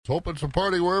Hope it's a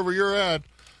party wherever you're at.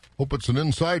 Hope it's an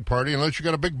inside party, unless you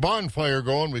got a big bonfire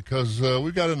going, because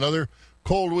we've got another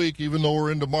cold week, even though we're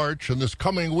into March. And this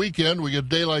coming weekend, we get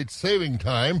daylight saving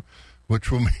time,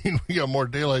 which will mean we got more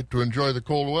daylight to enjoy the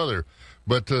cold weather.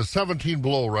 But 17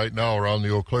 below right now around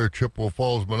the Eau Claire, Chippewa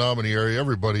Falls, Menominee area.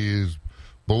 Everybody is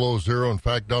below zero. In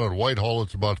fact, down at Whitehall,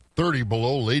 it's about 30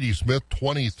 below. Ladysmith,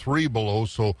 23 below.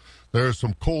 So there's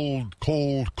some cold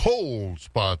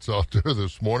spots out there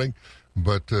this morning.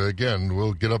 But, again,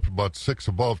 we'll get up to about 6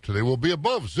 above today. We'll be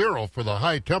above zero for the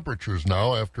high temperatures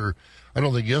now after, I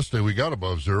don't think yesterday we got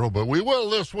above zero, but we will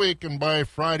this week, and by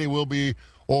Friday we'll be,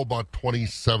 about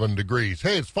 27 degrees.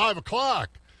 Hey, it's 5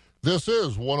 o'clock. This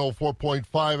is 104.5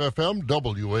 FM,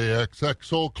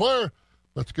 WAXX Eau Claire.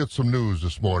 Let's get some news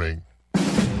this morning.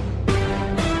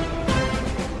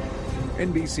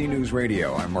 NBC News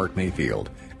Radio, I'm Mark Mayfield.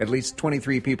 At least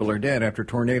 23 people are dead after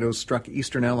tornadoes struck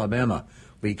eastern Alabama.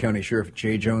 Lee County Sheriff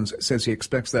Jay Jones says he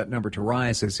expects that number to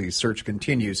rise as the search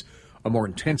continues. A more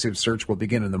intensive search will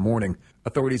begin in the morning.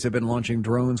 Authorities have been launching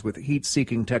drones with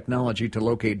heat-seeking technology to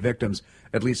locate victims.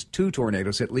 At least 2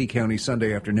 tornadoes hit Lee County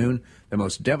Sunday afternoon. The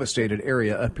most devastated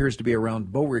area appears to be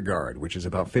around Beauregard, which is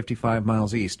about 55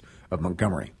 miles east of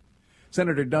Montgomery.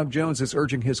 Senator Doug Jones is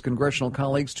urging his congressional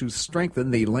colleagues to strengthen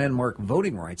the landmark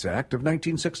Voting Rights Act of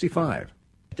 1965.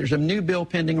 There's a new bill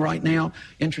pending right now,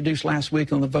 introduced last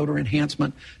week on the voter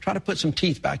enhancement, try to put some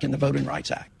teeth back in the Voting Rights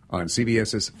Act. On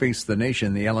CBS's Face the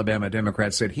Nation, the Alabama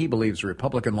Democrat said he believes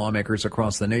Republican lawmakers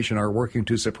across the nation are working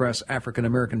to suppress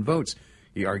African-American votes.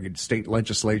 He argued state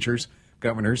legislatures,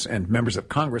 governors, and members of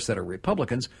Congress that are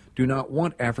Republicans do not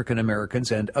want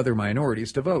African-Americans and other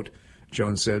minorities to vote.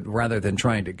 Jones said rather than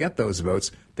trying to get those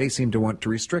votes, they seem to want to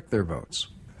restrict their votes.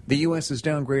 The U.S. is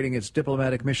downgrading its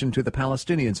diplomatic mission to the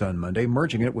Palestinians on Monday,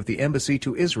 merging it with the embassy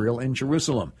to Israel in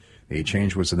Jerusalem. The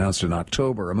change was announced in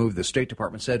October, a move the State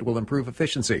Department said will improve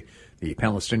efficiency. The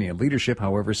Palestinian leadership,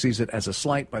 however, sees it as a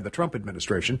slight by the Trump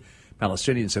administration.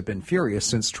 Palestinians have been furious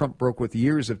since Trump broke with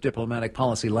years of diplomatic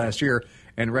policy last year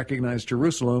and recognized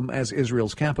Jerusalem as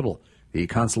Israel's capital. The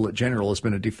Consulate General has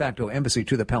been a de facto embassy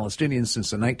to the Palestinians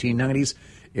since the 1990s.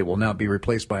 It will now be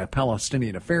replaced by a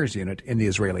Palestinian Affairs unit in the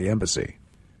Israeli embassy.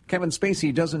 Kevin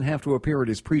Spacey doesn't have to appear at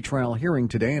his pretrial hearing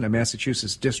today in a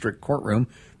Massachusetts district courtroom.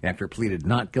 The actor pleaded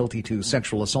not guilty to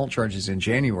sexual assault charges in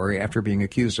January after being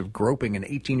accused of groping an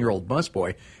 18-year-old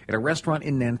busboy at a restaurant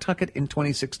in Nantucket in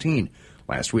 2016.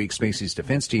 Last week, Spacey's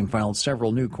defense team filed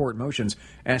several new court motions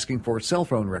asking for cell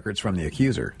phone records from the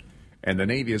accuser. And the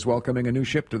Navy is welcoming a new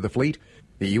ship to the fleet.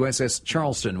 The USS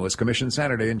Charleston was commissioned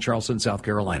Saturday in Charleston, South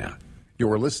Carolina.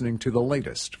 You're listening to the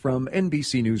latest from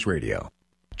NBC News Radio.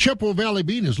 Chippewa Valley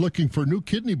Bean is looking for new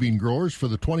kidney bean growers for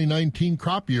the 2019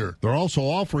 crop year. They're also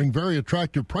offering very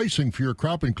attractive pricing for your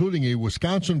crop, including a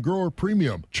Wisconsin Grower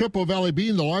Premium. Chippewa Valley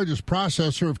Bean, the largest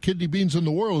processor of kidney beans in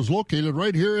the world, is located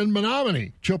right here in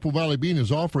Menominee. Chippewa Valley Bean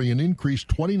is offering an increased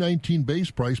 2019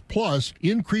 base price plus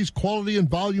increased quality and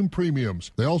volume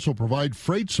premiums. They also provide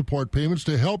freight support payments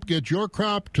to help get your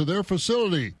crop to their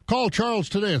facility. Call Charles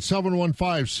today at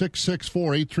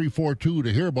 715-664-8342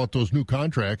 to hear about those new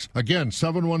contracts. Again,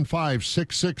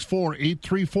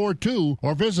 715-664-8342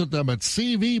 or visit them at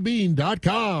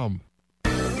cvbean.com.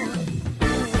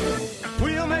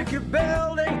 We'll make your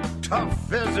building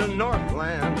tough as a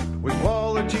Northland with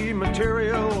quality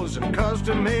materials and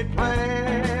custom-made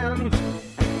plans.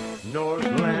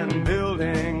 Northland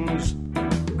Buildings,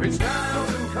 great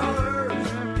styles and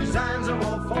colors, designs of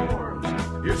all forms.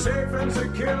 You're safe and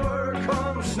secure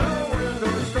come snow, wind,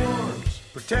 or storms.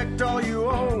 Protect all you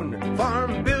own,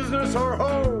 farm, business, or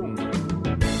home.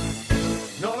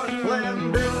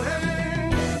 Northland Buildings.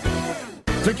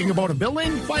 Thinking about a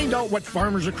building? Find out what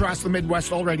farmers across the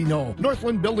Midwest already know.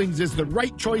 Northland Buildings is the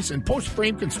right choice in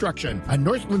post-frame construction. A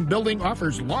Northland Building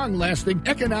offers long-lasting,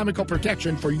 economical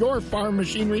protection for your farm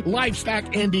machinery,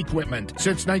 livestock, and equipment.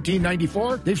 Since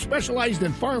 1994, they've specialized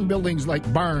in farm buildings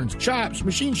like barns, shops,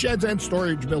 machine sheds, and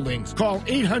storage buildings. Call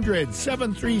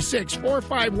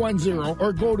 800-736-4510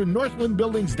 or go to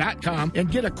northlandbuildings.com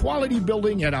and get a quality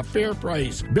building at a fair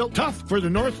price. Built tough for the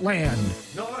Northland.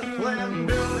 Northland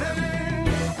Buildings.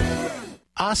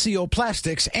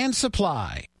 Osteoplastics and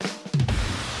Supply.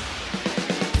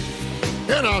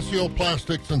 And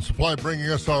Osteoplastics and Supply bringing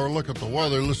us our look at the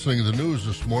weather. Listening to the news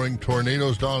this morning,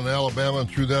 tornadoes down in Alabama and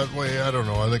through that way. I don't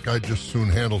know. I think I'd just soon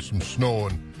handle some snow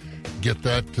and get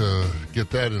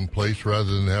that in place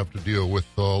rather than have to deal with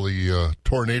all the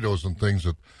tornadoes and things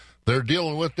that they're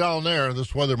dealing with down there.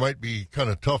 This weather might be kind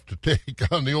of tough to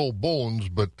take on the old bones,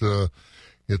 but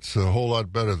it's a whole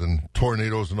lot better than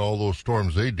tornadoes and all those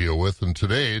storms they deal with. And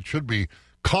today it should be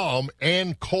calm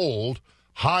and cold.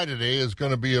 high today is going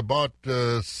to be about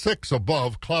 6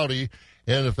 above, cloudy.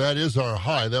 And if that is our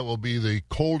high, that will be the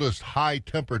coldest high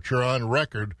temperature on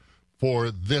record for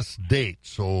this date.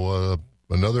 So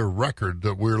another record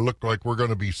that we look like we're going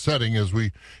to be setting as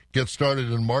we get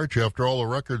started in March after all the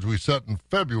records we set in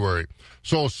February.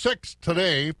 So 6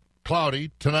 today,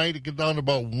 cloudy. Tonight it gets down to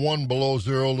about 1 below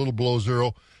zero, a little below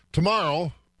zero.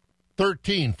 Tomorrow,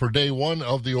 13 for day one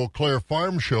of the Eau Claire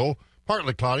Farm Show.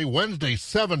 Partly cloudy. Wednesday,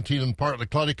 17 and partly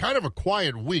cloudy. Kind of a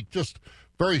quiet week. Just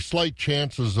very slight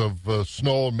chances of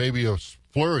snow, maybe a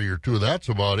flurry or two. That's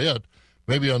about it.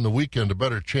 Maybe on the weekend a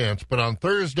better chance. But on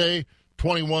Thursday,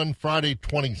 21, Friday,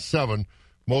 27.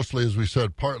 Mostly, as we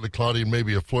said, partly cloudy and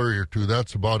maybe a flurry or two.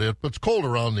 That's about it. But it's cold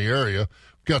around the area.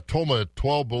 We've got Toma at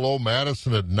 12 below,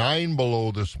 Madison at 9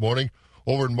 below this morning.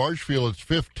 Over in Marshfield, it's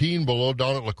 15 below.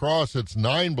 Down at La Crosse, it's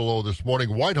 9 below this morning.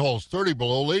 Whitehall's 30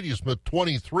 below. Ladysmith,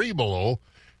 23 below.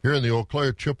 Here in the Eau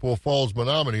Claire, Chippewa Falls,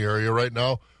 Menominee area right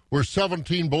now, we're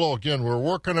 17 below. Again, we're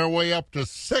working our way up to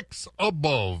 6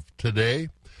 above today.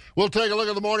 We'll take a look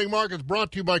at the morning markets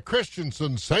brought to you by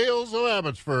Christensen Sales of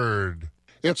Abbotsford.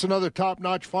 It's another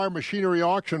top-notch farm machinery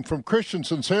auction from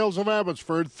Christensen Sales of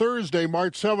Abbotsford, Thursday,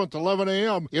 March 7th, 11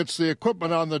 a.m. It's the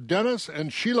equipment on the Dennis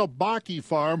and Sheila Bakke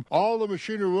farm. All the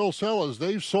machinery will sell as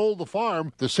they've sold the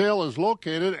farm. The sale is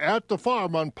located at the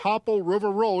farm on Popple River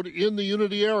Road in the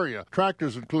Unity area.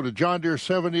 Tractors include a John Deere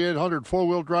 7800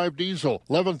 four-wheel drive diesel,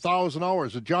 11,000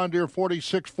 hours, a John Deere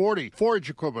 4640, forage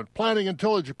equipment, planting and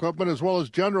tillage equipment, as well as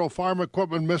general farm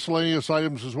equipment, miscellaneous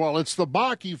items as well. It's the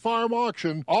Bakke farm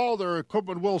auction. All their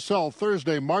equipment will sell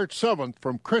Thursday, March 7th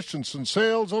from Christensen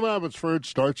Sales of Abbotsford.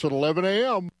 Starts at 11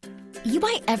 a.m. You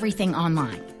buy everything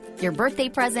online. Your birthday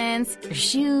presents, your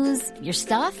shoes, your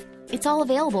stuff. It's all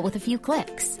available with a few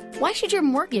clicks. Why should your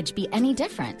mortgage be any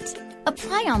different?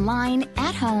 Apply online,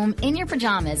 at home, in your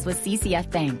pajamas with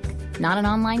CCF Bank. Not an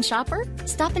online shopper?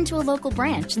 Stop into a local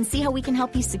branch and see how we can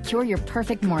help you secure your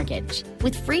perfect mortgage.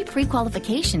 With free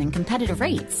pre-qualification and competitive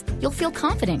rates, you'll feel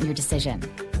confident in your decision.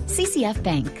 CCF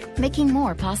Bank, making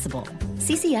more possible.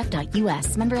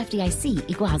 CCF.US, member FDIC,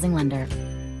 equal housing lender.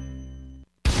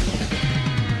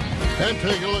 And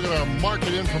take a look at our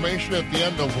market information at the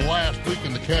end of last week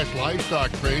in the cash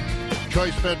livestock trade.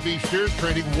 Choice-fed beef steers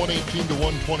trading $1.18 to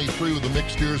 $1.23 with the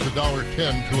mixed steers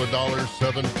 $1.10 to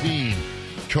 $1.17.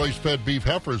 Choice-fed beef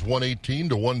heifers $1.18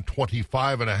 to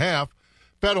 $1.25.5.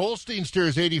 Fed Holstein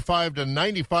steers 85 to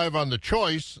 95 on the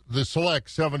choice. The select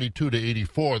 72 to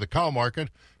 84. The cow market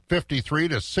 53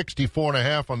 to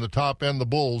 64.5 on the top end. The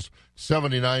bulls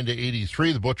 79 to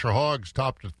 83. The butcher hogs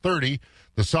topped at 30.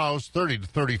 The sows 30 to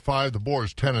 35. The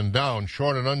boars 10 and down.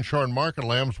 Shorn and unshorn market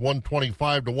lambs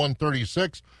 125 to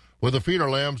 136, with the feeder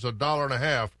lambs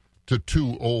 $1.50 to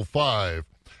 $2.05.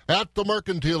 At the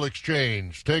Mercantile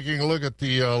Exchange, taking a look at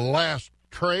the last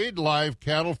trade, live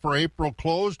cattle for April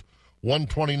closed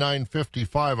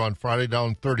 $129.55 on Friday,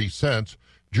 down 30 cents.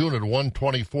 June at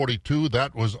 $120.42,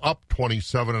 that was up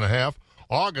 27.5.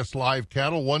 August live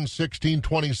cattle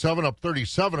 $116.27, up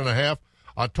 37.5.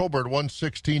 October at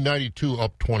 $116.92,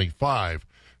 up 25.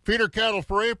 Feeder cattle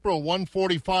for April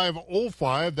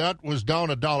 $145.05, that was down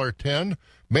 $1.10.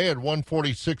 May at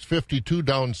 $146.52,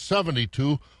 down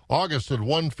 72. August at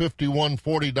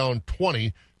 $151.40, down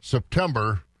 20.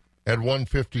 September at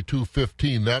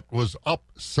 $152.15, that was up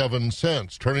 7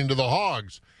 cents. Turning to the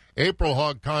hogs, April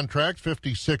hog contract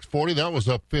 $56.40, that was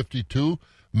up 52.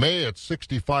 May at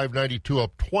 $65.92,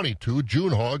 up 22.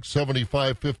 June hog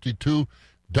 $75.52,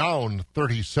 down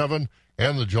 37.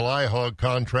 And the July hog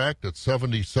contract at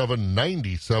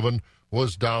 $77.97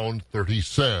 was down 30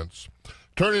 cents.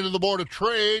 Turning to the Board of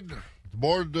Trade, the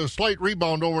board a slight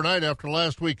rebound overnight after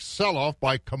last week's sell-off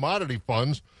by commodity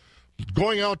funds.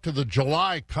 Going out to the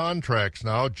July contracts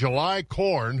now, July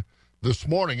corn this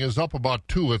morning is up about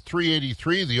 2 at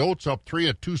 $3.83. The oats up 3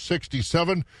 at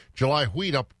 $2.67. July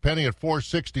wheat up a penny at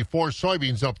 $4.64.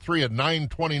 Soybeans up 3 at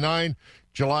 $9.29.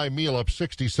 July meal up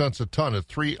 60 cents a ton at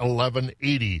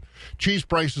 $3.11.80. Cheese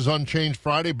prices unchanged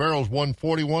Friday. Barrels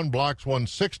 $1.41, blocks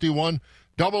 $1.61.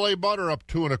 Double A butter up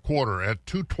 2 1/4 at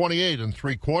 $2.28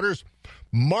 3/4.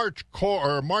 March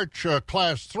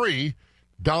class 3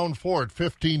 down 4 at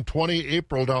 $15.20.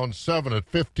 April down 7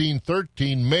 at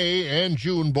 $15.13. May and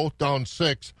June both down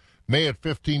 6. May at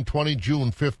 $15.20.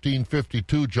 June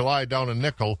 $15.52. July down a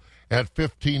nickel at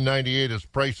 $15.98 as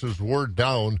prices were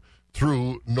down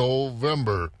through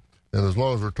November. And as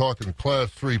long as we're talking Class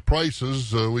 3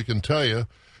 prices, we can tell you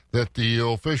that the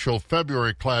official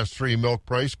February Class 3 milk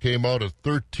price came out at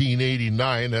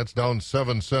 $13.89. That's down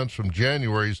 7 cents from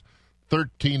January's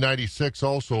 $13.96,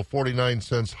 also 49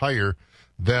 cents higher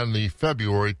than the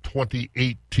February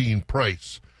 2018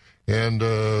 price. And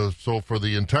so for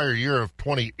the entire year of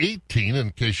 2018,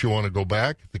 in case you want to go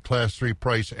back, the Class 3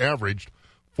 price averaged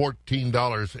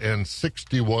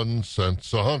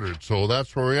 $14.61 a hundred. So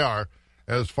that's where we are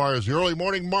as far as the early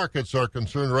morning markets are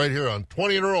concerned right here on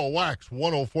 20 in a row, Wax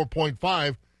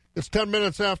 104.5. It's 10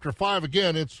 minutes after 5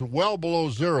 again. It's well below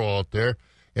zero out there,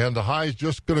 and the high's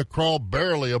just going to crawl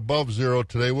barely above zero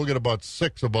today. We'll get about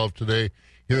 6 above today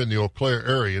here in the Eau Claire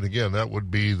area. And again, that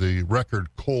would be the record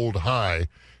cold high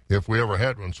if we ever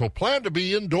had one. So plan to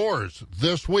be indoors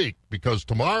this week, because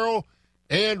tomorrow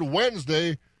and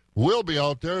Wednesday we'll be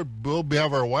out there. We'll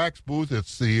have our wax booth.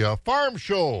 It's the farm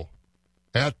show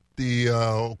at the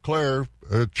Eau Claire,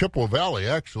 Chippewa Valley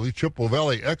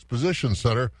Exposition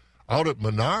Center out at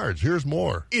Menards. Here's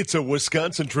more. It's a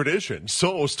Wisconsin tradition,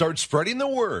 so start spreading the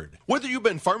word. Whether you've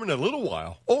been farming a little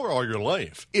while or all your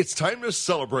life, it's time to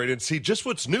celebrate and see just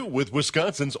what's new with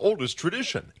Wisconsin's oldest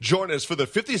tradition. Join us for the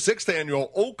 56th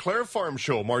annual Eau Claire Farm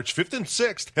Show, March 5th and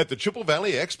 6th at the Chippewa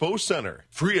Valley Expo Center.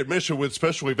 Free admission with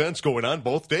special events going on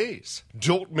both days.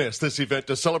 Don't miss this event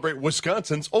to celebrate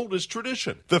Wisconsin's oldest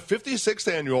tradition. The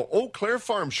 56th annual Eau Claire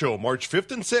Farm Show, March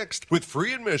 5th and 6th, with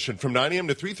free admission from 9 a.m.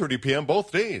 to 3:30 p.m.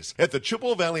 both days at the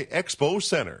Chippewa Valley Expo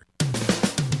Center.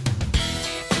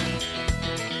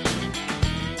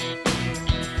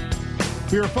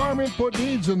 For your farm input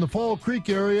needs in the Fall Creek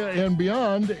area and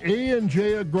beyond,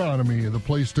 A&J Agronomy, the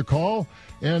place to call.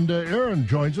 And Aaron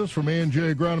joins us from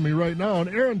A&J Agronomy right now. And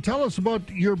Aaron, tell us about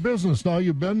your business now.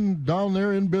 You've been down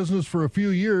there in business for a few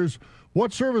years.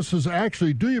 What services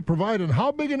actually do you provide, and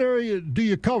how big an area do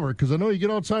you cover? Because I know you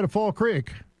get outside of Fall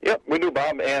Creek. Yep, we do,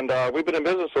 Bob, and we've been in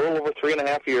business a little over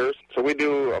 3.5 years. So we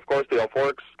do, of course, the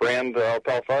Alforex brand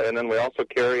alfalfa, and then we also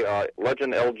carry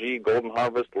Legend, LG, Golden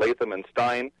Harvest, Latham, and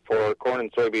Stein for corn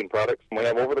and soybean products. We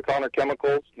have over-the-counter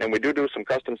chemicals, and we do some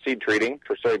custom seed treating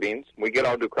for soybeans. We get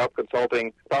out and do crop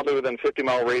consulting probably within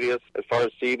 50-mile radius as far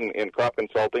as seed and crop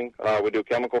consulting. We do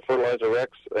chemical fertilizer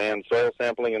recs and soil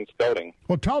sampling and scouting.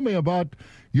 Well, tell me about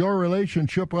your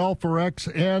relationship with Alforex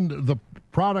and the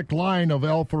product line of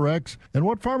Alforex and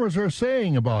what farmers are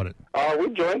saying about it. We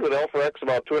joined with Alforex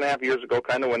about 2.5 years ago,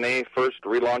 kind of when they first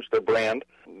relaunched their brand.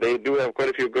 They do have quite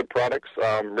a few good products,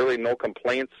 really no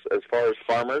complaints as far as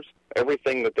farmers.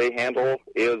 Everything that they handle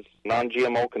is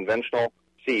non-GMO conventional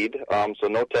seed, so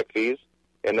no tech fees.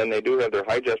 And then they do have their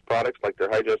High-Gest products like their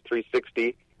High-Gest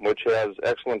 360, which has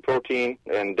excellent protein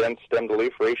and dense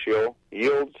stem-to-leaf ratio.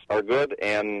 Yields are good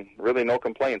and really no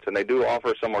complaints. And they do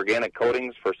offer some organic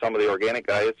coatings for some of the organic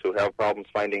guys who have problems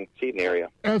finding seed in the area.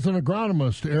 As an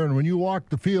agronomist, Aaron, when you walk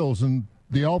the fields and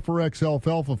the Alforex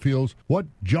alfalfa fields, what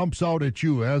jumps out at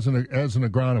you as an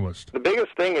agronomist? The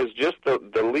biggest thing is just the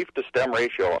leaf-to-stem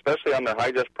ratio, especially on their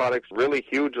High-Gest products. Really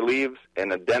huge leaves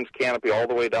and a dense canopy all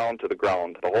the way down to the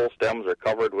ground. The whole stems are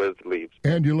covered with leaves.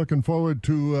 And you're looking forward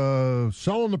to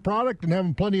selling the product and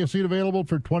having plenty of seed available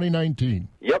for 2019?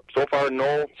 Yep, so far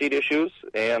no seed issues,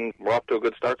 and we're off to a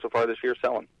good start so far this year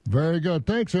selling. Very good.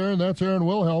 Thanks, Aaron. That's Aaron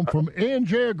Wilhelm from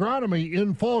A&J Agronomy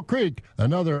in Fall Creek,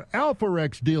 another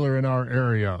Alforex dealer in our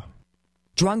area.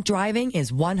 Drunk driving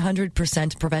is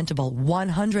 100% preventable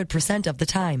 100% of the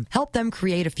time. Help them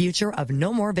create a future of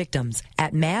no more victims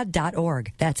at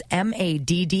MADD.org. That's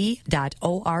MADD.org.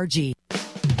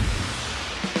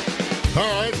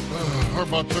 All right, we're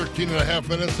about 13 and a half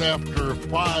minutes after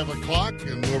 5 o'clock,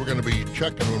 and we're going to be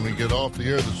checking when we get off the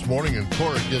air this morning, and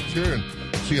Cora gets here and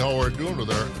see how we're doing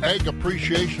with our Ag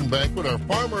Appreciation Banquet, our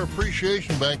Farmer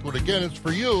Appreciation Banquet. Again, it's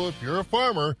for you if you're a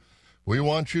farmer. We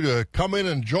want you to come in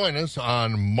and join us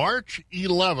on March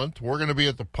 11th. We're going to be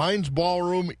at the Pines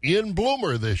Ballroom in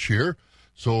Bloomer this year,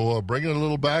 so bringing it a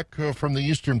little back from the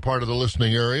eastern part of the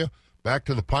listening area. Back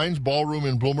to the Pines Ballroom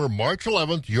in Bloomer, March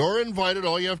 11th. You're invited.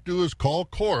 All you have to do is call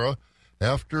Cora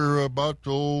after about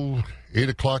 8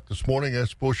 o'clock this morning. I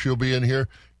suppose she'll be in here.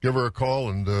 Give her a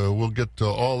call, and we'll get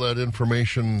all that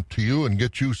information to you and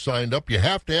get you signed up. You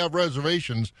have to have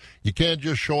reservations. You can't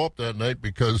just show up that night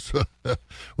because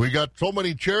we got so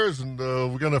many chairs, and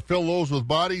we're going to fill those with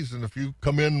bodies. And if you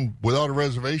come in without a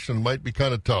reservation, it might be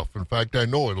kind of tough. In fact, I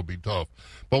know it'll be tough.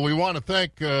 But we want to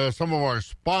thank some of our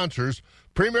sponsors,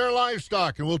 Premier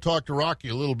Livestock, and we'll talk to Rocky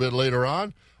a little bit later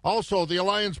on. Also, the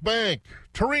Alliance Bank,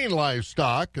 Terrain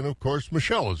Livestock, and, of course,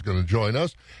 Michelle is going to join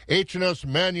us. H&S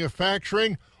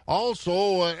Manufacturing,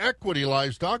 also Equity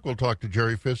Livestock. We'll talk to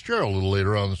Jerry Fitzgerald a little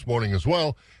later on this morning as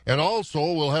well. And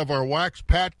also, we'll have our Wax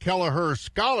Pat Kelleher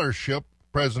Scholarship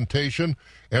presentation,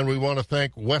 and we want to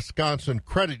thank Wisconsin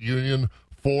Credit Union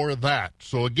for that.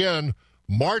 So, again,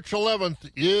 March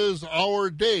 11th is our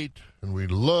date, and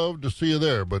we'd love to see you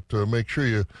there, but make sure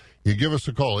you give us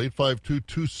a call.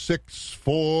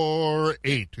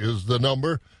 852-2648 is the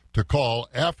number. to call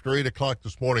after 8 o'clock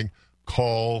this morning.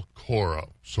 Call Cora.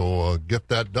 So get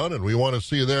that done, and we want to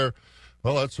see you there.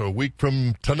 Well, that's a week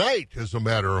from tonight, as a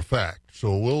matter of fact.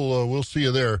 So we'll see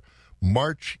you there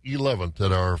March 11th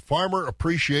at our Farmer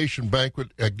Appreciation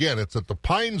Banquet. Again, it's at the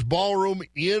Pines Ballroom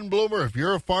in Bloomer. If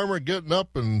you're a farmer getting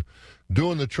up and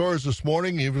doing the chores this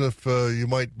morning, even if you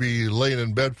might be laying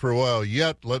in bed for a while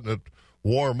yet, letting it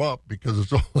warm up, because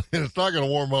it's not going to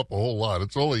warm up a whole lot.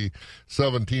 It's only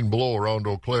 17 below around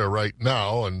Eau Claire right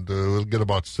now, and we'll get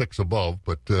about 6 above.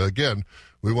 But again,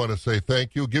 we want to say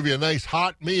thank you. Give you a nice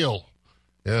hot meal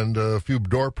and a few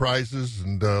door prizes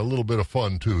and a little bit of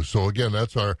fun, too. So, again,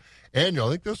 that's our annual.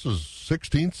 I think this is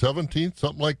 16th, 17th,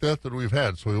 something like that we've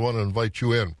had. So we want to invite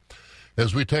you in.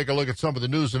 As we take a look at some of the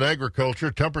news in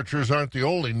agriculture, temperatures aren't the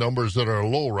only numbers that are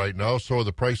low right now. So are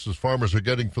the prices farmers are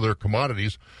getting for their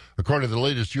commodities. According to the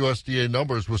latest USDA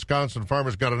numbers, Wisconsin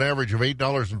farmers got an average of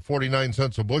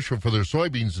 $8.49 a bushel for their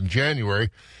soybeans in January,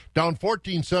 down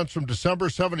 14 cents from December,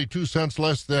 72 cents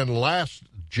less than last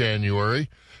January.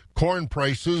 Corn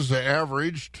prices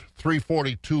averaged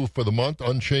 $3.42 for the month,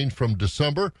 unchanged from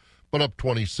December, but up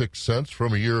 26 cents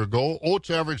from a year ago. Oats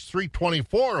averaged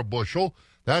 $3.24 a bushel.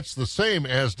 That's the same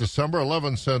as December,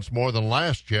 11 cents more than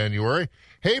last January.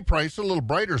 Hay price, a little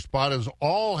brighter spot, as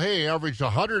all hay averaged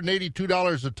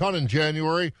 $182 a ton in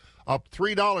January, up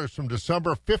 $3 from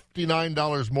December,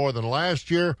 $59 more than last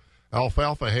year.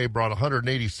 Alfalfa hay brought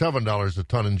 $187 a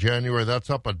ton in January. That's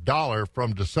up $1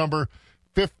 from December,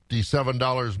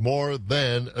 $57 more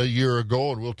than a year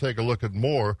ago. And we'll take a look at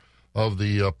more of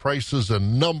the prices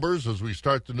and numbers as we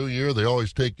start the new year. They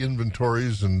always take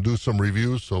inventories and do some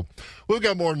reviews, so we've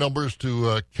got more numbers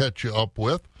to catch you up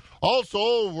with.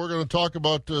 Also, we're going to talk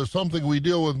about something we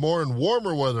deal with more in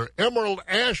warmer weather, emerald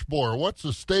ash borer. What's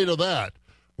the state of that?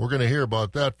 We're going to hear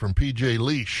about that from P.J.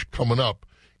 Leash coming up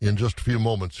in just a few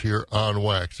moments here on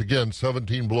Wax. Again,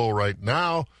 17 below right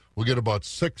now. We'll get about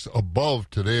 6 above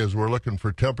today as we're looking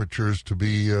for temperatures to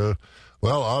be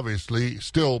well, obviously,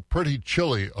 still pretty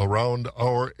chilly around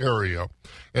our area.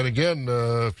 And again,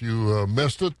 if you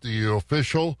missed it, the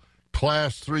official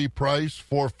Class 3 price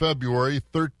for February,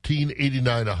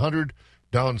 $13.89 a hundred,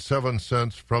 down 7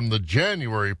 cents from the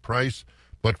January price,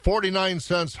 but 49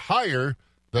 cents higher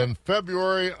than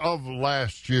February of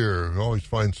last year. We always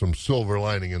find some silver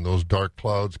lining in those dark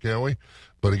clouds, can't we?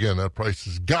 But again, that price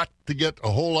has got to get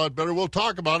a whole lot better. We'll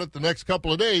talk about it the next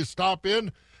couple of days. Stop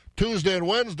in Tuesday and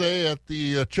Wednesday at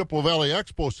the Chippewa Valley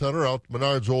Expo Center out at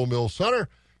Menard's Old Mill Center,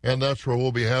 and that's where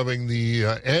we'll be having the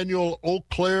annual Eau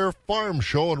Claire Farm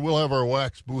Show, and we'll have our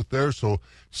wax booth there, so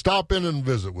stop in and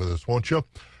visit with us, won't you?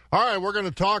 All right, we're going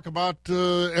to talk about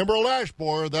emerald ash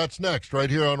borer. That's next, right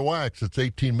here on Wax. It's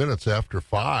 18 minutes after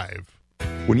 5.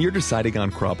 When you're deciding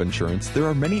on crop insurance, there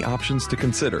are many options to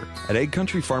consider. At Ag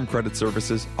Country Farm Credit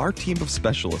Services, our team of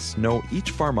specialists know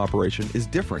each farm operation is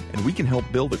different, and we can help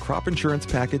build a crop insurance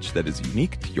package that is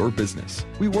unique to your business.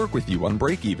 We work with you on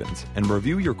break-evens and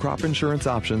review your crop insurance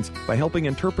options by helping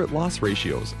interpret loss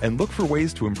ratios and look for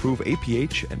ways to improve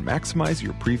APH and maximize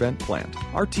your prevent plant.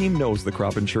 Our team knows the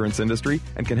crop insurance industry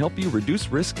and can help you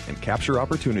reduce risk and capture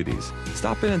opportunities.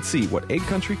 Stop in and see what Ag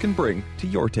Country can bring to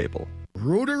your table.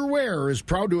 Rooter Ware is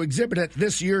proud to exhibit at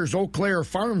this year's Eau Claire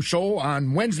Farm Show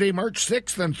on Wednesday, March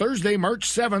 6th and Thursday, March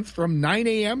 7th from 9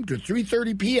 a.m. to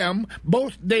 3:30 p.m.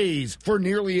 both days. For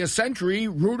nearly a century,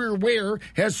 Rooter Ware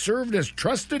has served as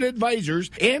trusted advisors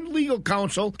and legal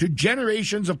counsel to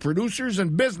generations of producers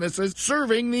and businesses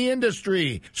serving the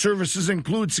industry. Services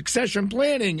include succession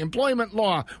planning, employment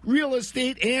law, real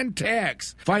estate, and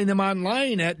tax. Find them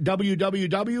online at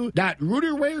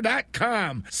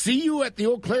www.rooterware.com. See you at the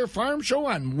Eau Claire Farm Show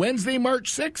on Wednesday,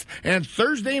 March 6th and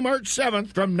Thursday, March 7th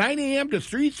from 9 a.m. to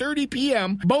 3:30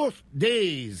 p.m. both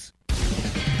days.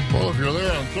 Well, if you're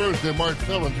there on Thursday, March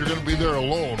 7th, you're going to be there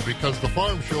alone because the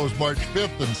farm show is March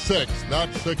 5th and 6th, not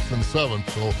 6th and 7th.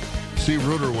 So see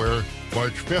Rooter Ware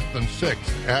March 5th and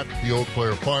 6th at the Eau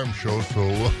Claire Farm Show.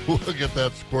 So we'll get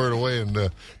that squared away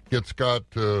and get Scott,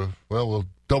 we'll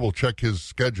double-check his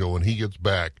schedule when he gets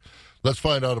back. Let's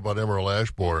find out about emerald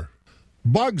ash borer.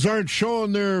 Bugs aren't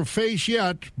showing their face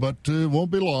yet, but it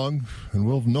won't be long, and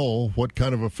we'll know what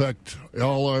kind of effect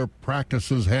all our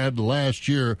practices had last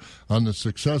year on the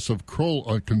success of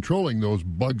controlling those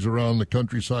bugs around the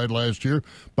countryside last year.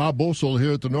 Bob Boesel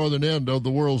here at the northern end of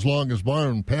the world's longest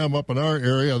barn, Pam up in our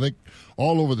area, I think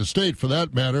all over the state for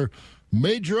that matter,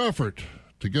 major effort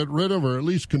to get rid of or at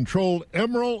least control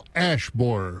emerald ash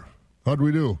borer. How'd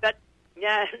we do?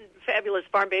 Yeah. Fabulous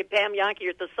Farm Babe Pam Yankee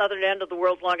at the southern end of the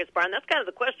world's longest barn. That's kind of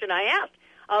the question I asked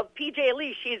of P.J.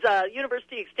 Lee. She's a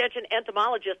University Extension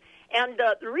entomologist. And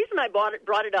the reason I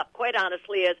brought it up, quite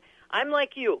honestly, is I'm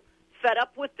like you. fed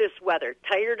up with this weather,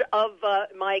 tired of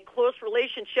my close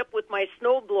relationship with my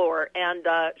snowblower and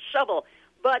shovel.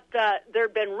 But there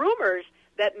have been rumors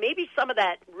that maybe some of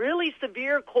that really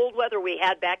severe cold weather we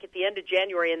had back at the end of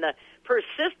January and the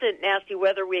persistent nasty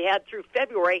weather we had through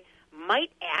February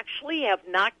might actually have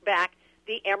knocked back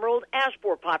the emerald ash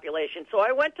borer population. So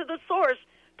I went to the source,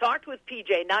 talked with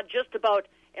PJ, not just about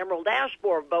emerald ash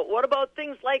borer, but what about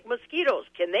things like mosquitoes?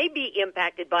 Can they be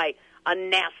impacted by a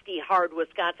nasty, hard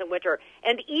Wisconsin winter?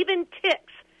 And even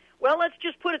ticks. Well, let's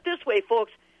just put it this way,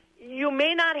 folks. You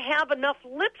may not have enough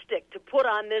lipstick to put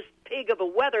on this pig of a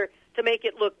weather to make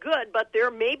it look good, but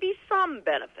there may be some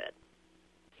benefit.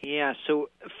 Yeah, so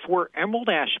for emerald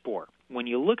ash borer, when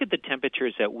you look at the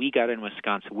temperatures that we got in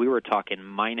Wisconsin, we were talking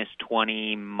minus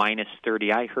 20, minus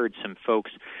 30. I heard some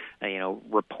folks,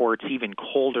 reports even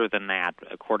colder than that,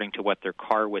 according to what their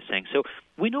car was saying. So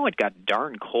we know it got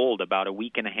darn cold about a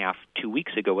week and a half, 2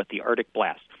 weeks ago with the Arctic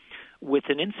blast. With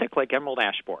an insect like emerald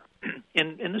ash borer,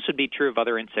 and this would be true of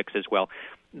other insects as well,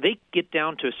 they get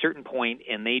down to a certain point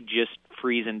and they just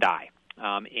freeze and die.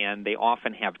 And they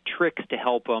often have tricks to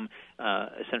help them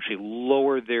essentially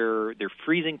lower their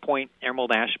freezing point.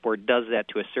 Emerald ash borer does that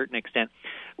to a certain extent.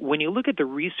 When you look at the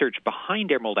research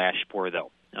behind emerald ash borer,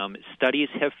 though, studies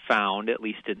have found, at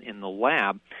least in the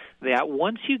lab, that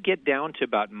once you get down to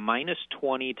about minus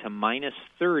 20 to minus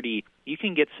 30, you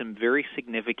can get some very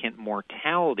significant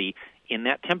mortality in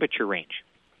that temperature range.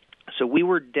 So we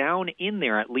were down in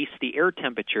there, at least the air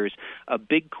temperatures. A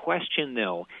big question,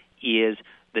 though, is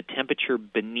the temperature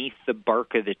beneath the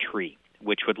bark of the tree,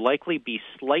 which would likely be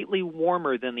slightly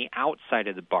warmer than the outside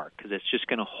of the bark because it's just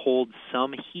going to hold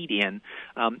some heat in.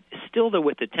 Still, though,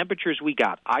 with the temperatures we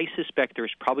got, I suspect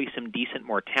there's probably some decent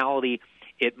mortality.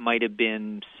 It might have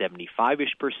been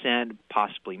 75-ish%,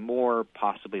 possibly more,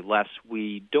 possibly less.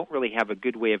 We don't really have a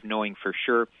good way of knowing for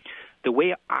sure. The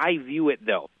way I view it,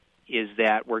 though, is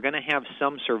that we're going to have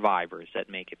some survivors that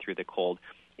make it through the cold.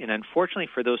 And unfortunately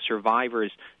for those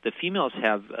survivors, the females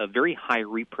have a very high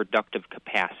reproductive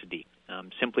capacity.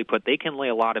 Simply put, they can lay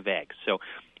a lot of eggs. So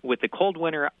with the cold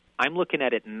winter, I'm looking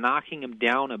at it knocking them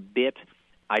down a bit.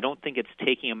 I don't think it's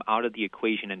taking them out of the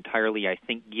equation entirely. I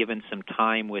think given some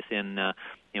time within a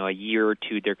year or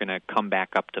two, they're going to come back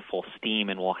up to full steam,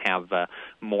 and we'll have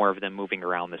more of them moving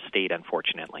around the state,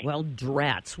 unfortunately. Well,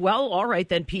 drats. Well, all right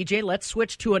then, PJ, let's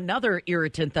switch to another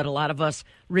irritant that a lot of us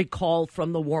recall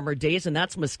from the warmer days, and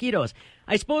that's mosquitoes.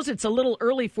 I suppose it's a little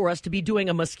early for us to be doing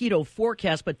a mosquito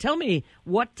forecast, but tell me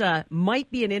what might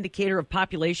be an indicator of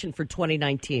population for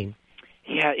 2019.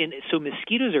 Yeah, and so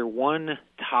mosquitoes are one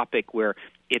topic where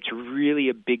it's really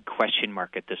a big question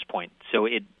mark at this point. So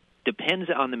it depends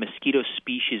on the mosquito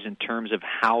species in terms of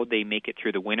how they make it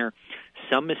through the winter.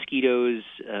 Some mosquitoes,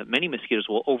 many mosquitoes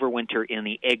will overwinter in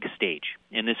the egg stage,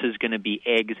 and this is going to be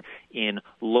eggs in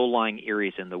low-lying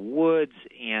areas in the woods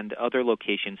and other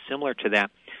locations similar to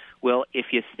that. Well, if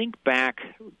you think back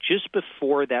just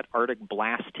before that Arctic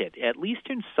blast hit, at least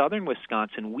in southern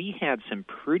Wisconsin, we had some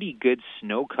pretty good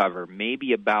snow cover,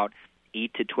 maybe about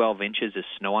 8 to 12 inches of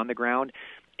snow on the ground,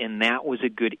 and that was a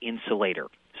good insulator.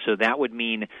 So that would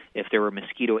mean if there were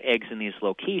mosquito eggs in these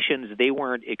locations, they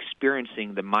weren't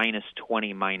experiencing the minus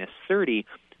 20, minus 30.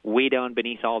 Way down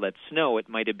beneath all that snow, it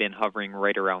might have been hovering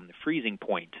right around the freezing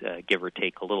point, give or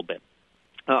take a little bit.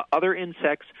 Other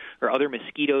insects or other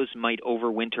mosquitoes might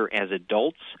overwinter as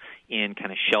adults in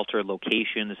kind of shelter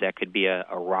locations. That could be a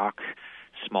rock,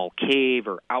 small cave,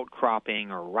 or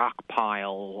outcropping, or rock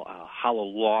pile, hollow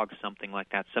log, something like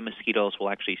that. Some mosquitoes will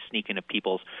actually sneak into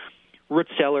people's root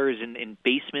cellars and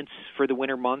basements for the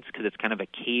winter months because it's kind of a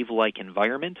cave-like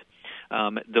environment.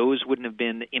 Those wouldn't have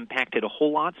been impacted a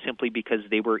whole lot simply because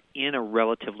they were in a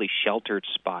relatively sheltered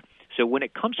spot. So when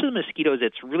it comes to the mosquitoes,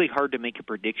 it's really hard to make a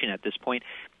prediction at this point.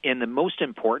 And the most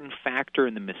important factor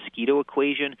in the mosquito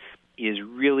equation is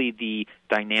really the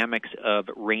dynamics of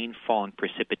rainfall and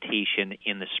precipitation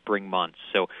in the spring months.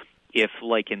 So if,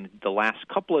 like in the last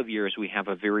couple of years, we have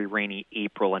a very rainy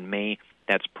April and May,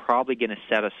 that's probably going to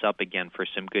set us up again for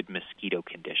some good mosquito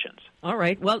conditions. All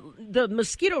right. Well, the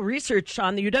mosquito research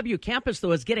on the UW campus,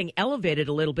 though, is getting elevated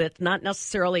a little bit, not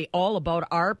necessarily all about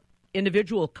our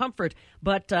individual comfort,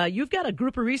 but you've got a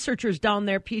group of researchers down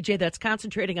there, PJ, that's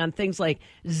concentrating on things like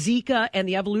Zika and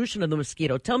the evolution of the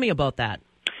mosquito. Tell me about that.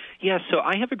 Yeah, so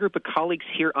I have a group of colleagues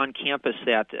here on campus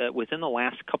that within the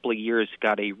last couple of years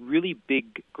got a really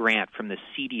big grant from the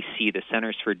CDC, the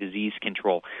Centers for Disease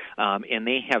Control, and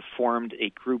they have formed a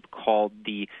group called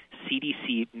the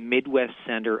CDC Midwest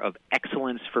Center of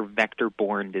Excellence for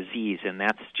Vector-Borne Disease, and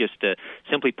that's just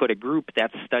simply put a group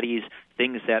that studies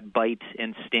things that bite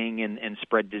and sting and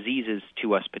spread diseases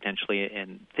to us potentially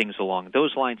and things along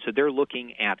those lines. So they're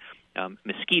looking at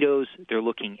mosquitoes, they're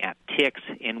looking at ticks,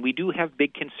 and we do have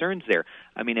big concerns there.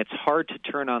 I mean, it's hard to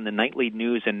turn on the nightly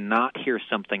news and not hear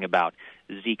something about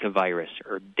Zika virus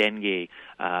or dengue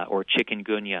or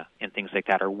chikungunya and things like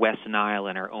that, or West Nile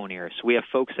in our own area. So we have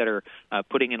folks that are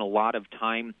putting in a lot of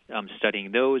time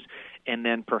studying those. And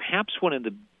then perhaps one of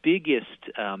the biggest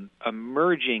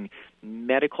emerging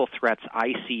medical threats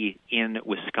I see in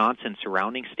Wisconsin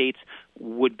surrounding states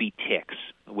would be ticks,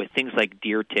 with things like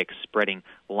deer ticks spreading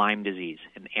Lyme disease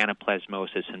and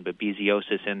anaplasmosis and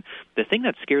babesiosis. And the thing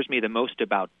that scares me the most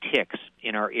about ticks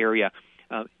in our area,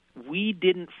 we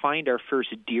didn't find our first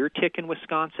deer tick in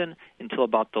Wisconsin until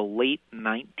about the late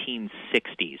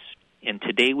 1960s. And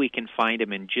today we can find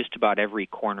them in just about every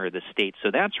corner of the state.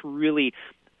 So that's really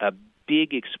a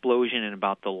big explosion in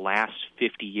about the last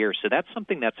 50 years. So that's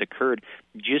something that's occurred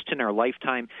just in our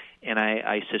lifetime. And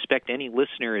I suspect any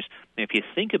listeners, if you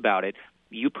think about it,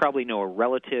 you probably know a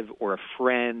relative or a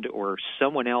friend or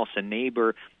someone else, a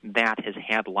neighbor, that has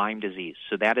had Lyme disease.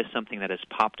 So that is something that has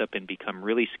popped up and become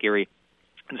really scary.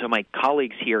 And so my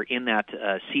colleagues here in that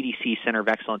CDC Center of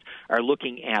Excellence are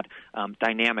looking at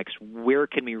dynamics. Where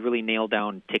can we really nail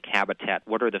down tick habitat?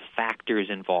 What are the factors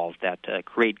involved that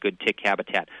create good tick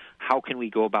habitat? How can we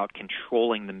go about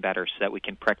controlling them better so that we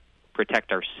can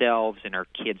protect ourselves and our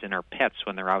kids and our pets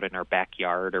when they're out in our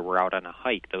backyard or we're out on a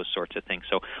hike, those sorts of things.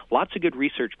 So lots of good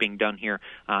research being done here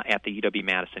at the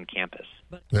UW-Madison campus.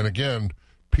 And again,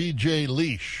 P.J.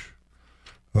 Leash.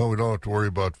 Well, we don't have to worry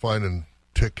about finding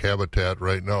tick habitat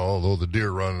right now, although the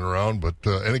deer running around. But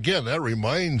and again, that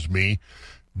reminds me,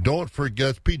 don't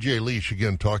forget P.J. Leash,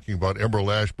 again, talking about emerald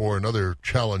ash borer and other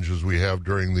challenges we have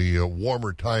during the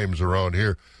warmer times around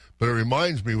here. But it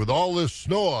reminds me, with all this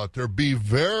snow out there, be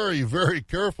very, very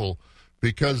careful,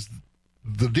 because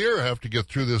the deer have to get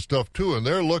through this stuff too, and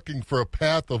they're looking for a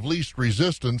path of least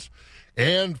resistance,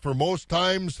 and for most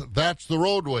times, that's the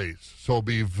roadways. So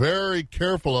be very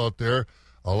careful out there.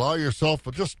 Allow yourself,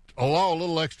 just allow a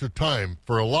little extra time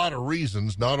for a lot of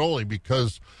reasons, not only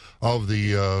because of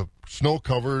the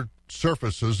snow-covered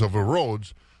surfaces of the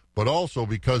roads, but also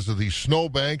because of these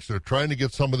snowbanks. They're trying to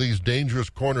get some of these dangerous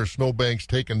corner snowbanks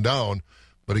taken down.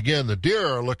 But again, the deer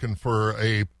are looking for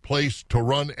a place to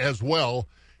run as well.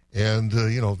 And,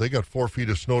 they got 4 feet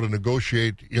of snow to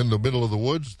negotiate in the middle of the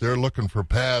woods. They're looking for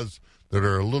paths that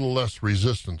are a little less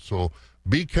resistant. So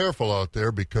be careful out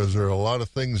there, because there are a lot of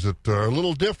things that are a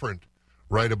little different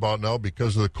right about now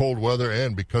because of the cold weather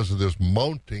and because of this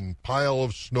mounting pile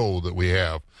of snow that we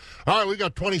have. All right, we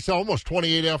got almost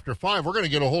 28 after 5. We're going to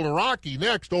get a hold of Rocky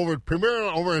next over at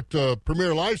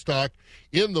Premier Livestock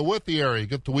in the Withee area.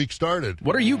 Get the week started.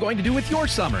 What are you going to do with your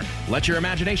summer? Let your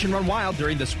imagination run wild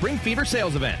during the Spring Fever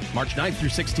Sales Event, March 9th through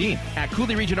 16th at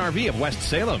Cooley Region RV of West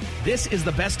Salem. This is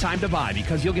the best time to buy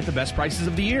because you'll get the best prices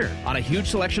of the year on a huge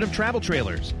selection of travel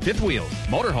trailers, fifth wheels,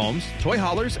 motorhomes, toy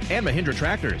haulers, and Mahindra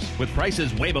tractors with prices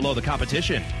way below the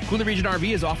competition. Cooley Region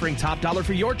RV is offering top dollar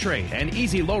for your trade and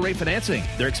easy low-rate financing.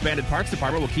 Their expanded parts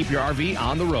department will keep your RV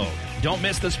on the road. Don't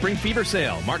miss the Spring Fever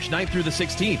Sale, March 9th through the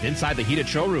 16th, inside the heated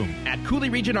showroom at Cooley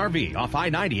Region RV off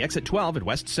I-90, exit 12 at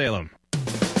West Salem.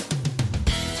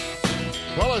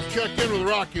 Well, let's check in with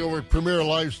Rocky over at Premier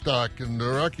Livestock. And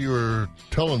Rocky, you were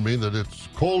telling me that it's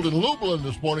cold in Lublin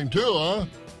this morning, too, huh?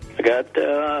 I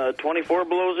got 24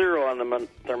 below zero on the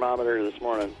thermometer this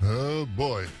morning. Oh,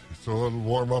 boy. So it'll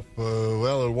warm up,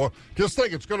 just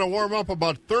think, it's going to warm up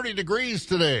about 30 degrees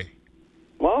today.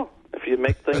 Well, if you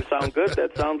make things sound good,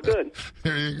 that sounds good.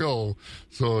 There you go.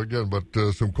 So, again, but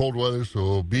some cold weather,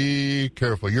 so be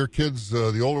careful. Your kids,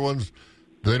 the older ones,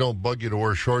 they don't bug you to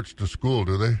wear shorts to school,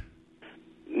 do they?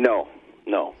 No.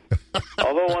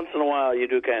 Although once in a while you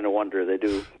do kind of wonder. They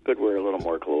do could wear a little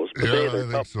more clothes. But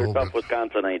they're tough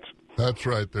Wisconsinites. That's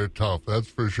right. They're tough. That's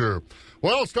for sure.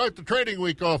 Well, start the trading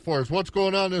week off for us. What's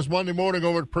going on this Monday morning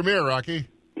over at Premier, Rocky?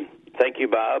 Thank you,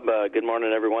 Bob. Good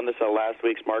morning, everyone. This is how last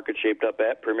week's market shaped up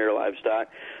at Premier Livestock.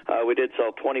 We did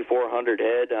sell 2,400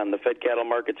 head on the fed cattle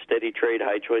market. Steady trade,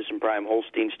 high choice and prime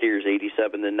Holstein steers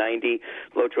 87 to 90,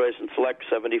 low choice and select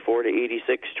 74 to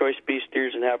 86, choice beef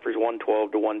steers and heifers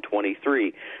 112 to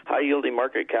 123. High yielding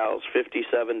market cows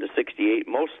 57 to 68.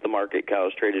 Most of the market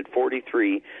cows traded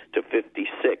 43 to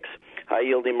 56.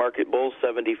 High-yielding market bulls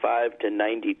 75 to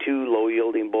 92,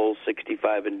 low-yielding bulls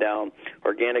 65 and down.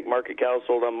 Organic market cows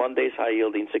sold on Mondays,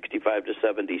 high-yielding 65 to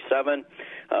 77,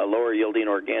 lower-yielding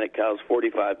organic cows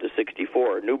 45 to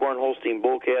 64. Newborn Holstein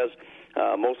bull calves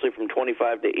mostly from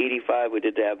 25 to 85. We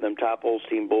did have them top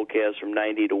Holstein bull calves from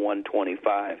 90 to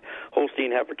 125.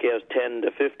 Holstein heifer calves 10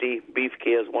 to 50. Beef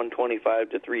calves 125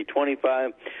 to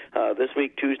 325. This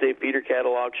week, Tuesday, feeder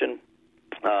cattle auction.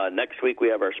 Next week we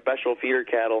have our special feeder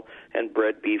cattle and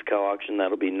bred beef cow auction.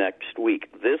 That'll be next week.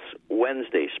 This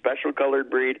Wednesday, special colored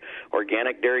breed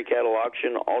organic dairy cattle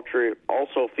auction,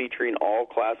 also featuring all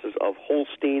classes of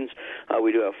Holsteins.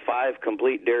 We do have 5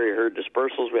 complete dairy herd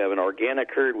dispersals. We have an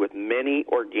organic herd with many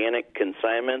organic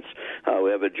consignments.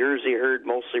 We have a Jersey herd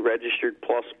mostly registered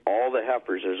plus all the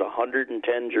heifers. There's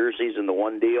 110 jerseys in the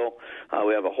one deal.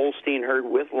 We have a Holstein herd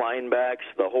with linebacks.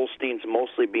 The Holsteins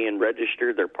mostly being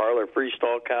registered. They're parlor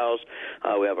freestall cows.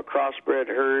 We have a crossbred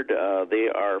herd. They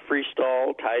are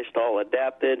freestall, tie stall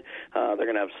adapted. They're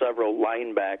going to have several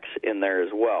linebacks in there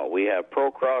as well. We have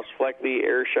Pro Cross, Fleckby,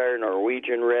 Ayrshire,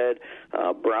 Norwegian Red,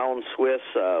 Brown Swiss.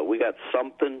 We got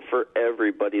something for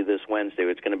everybody this Wednesday.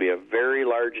 It's going to be a very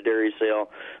large dairy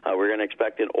sale. We're going to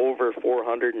expect it over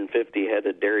 450 head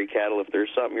of dairy cattle. If there's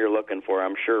something you're looking for,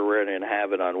 I'm sure we're going to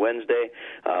have it on Wednesday.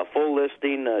 Full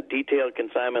listing, detailed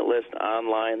consignment list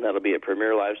online. That'll be at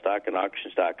Premier Livestock and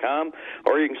Auctions.com,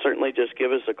 or you can certainly just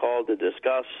give us a call to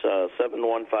discuss,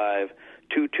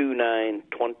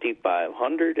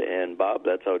 715-229-2500. And, Bob,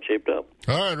 that's how it shaped up.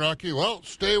 All right, Rocky. Well,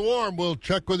 stay warm. We'll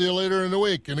check with you later in the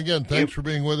week. And, again, thanks for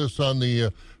being with us on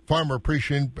the Farmer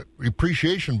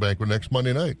Appreciation Banquet next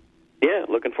Monday night. Yeah,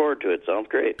 looking forward to it. Sounds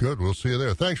great. Good. We'll see you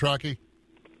there. Thanks, Rocky.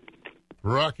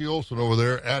 Rocky Olson over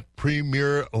there at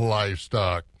Premier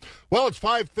Livestock. Well, it's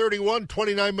 5:31,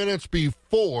 29 minutes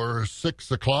before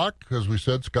 6 o'clock. As we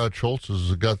said, Scott Schultz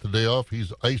has got the day off.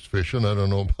 He's ice fishing. I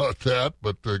don't know about that,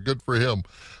 but good for him.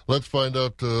 Let's find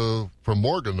out from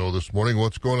Morgan, though, this morning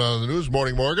what's going on in the news.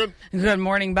 Morning, Morgan. Good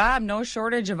morning, Bob. No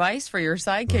shortage of ice for your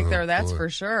sidekick there, that's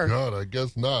for sure. God, I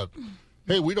guess not.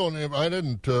 Hey, I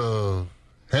didn't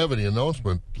have any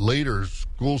announcement later,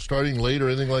 school starting late or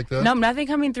anything like that? No, nothing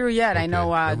coming through yet. Okay. I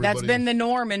know that's been the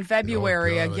norm in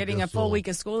February. Getting a full week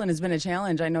of school has been a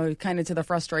challenge. I know, kind of to the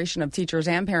frustration of teachers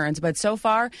and parents. But so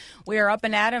far, we are up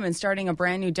and at 'em and starting a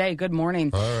brand new day. Good morning.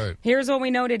 All right. Here's what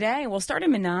we know today. We'll start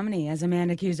in Menominee, as a man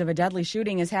accused of a deadly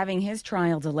shooting is having his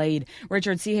trial delayed.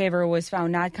 Richard Seehaver was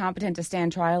found not competent to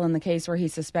stand trial in the case where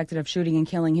he's suspected of shooting and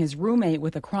killing his roommate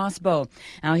with a crossbow.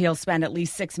 Now, he'll spend at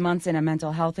least 6 months in a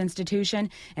mental health institution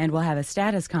and will have a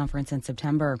status conference in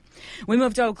September. We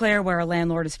move to Eau Claire, where a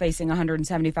landlord is facing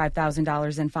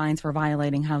 $175,000 in fines for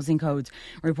violating housing codes.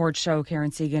 Reports show Karen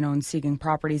Segan owns Segan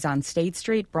properties on State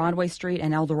Street, Broadway Street,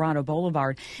 and El Dorado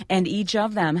Boulevard, and each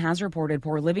of them has reported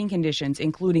poor living conditions,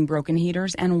 including broken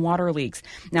heaters and water leaks.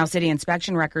 Now, city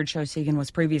inspection records show Segan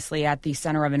was previously at the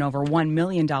center of an over $1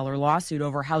 million lawsuit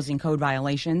over housing code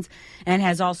violations and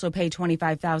has also paid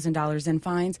 $25,000 in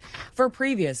fines for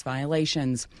previous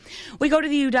violations. We go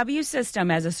to the UW system,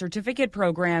 as a certificate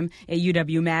program at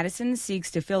UW-Madison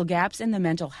seeks to fill gaps in the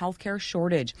mental health care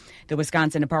shortage. The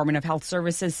Wisconsin Department of Health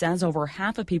Services says over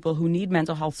half of people who need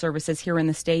mental health services here in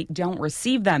the state don't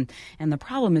receive them, and the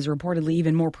problem is reportedly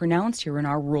even more pronounced here in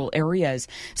our rural areas.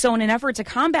 So in an effort to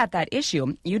combat that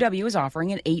issue, UW is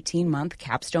offering an 18-month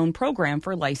capstone program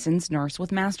for licensed nurse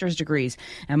with master's degrees,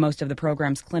 and most of the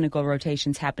program's clinical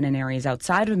rotations happen in areas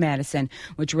outside of Madison,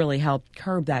 which really help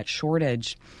curb that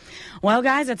shortage. Well,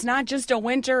 guys, it's not just a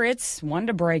winter, it's one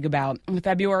to brag about.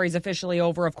 February is officially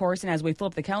over, of course, and as we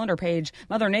flip the calendar page,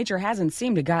 Mother Nature hasn't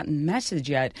seemed to gotten the message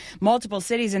yet. Multiple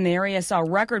cities in the area saw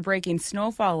record-breaking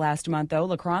snowfall last month, though.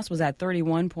 La Crosse was at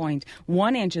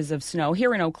 31.1 inches of snow.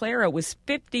 Here in Eau Claire, it was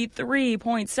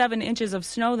 53.7 inches of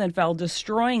snow that fell,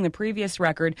 destroying the previous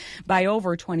record by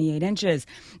over 28 inches.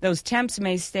 Those temps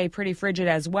may stay pretty frigid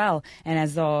as well, and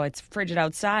as though it's frigid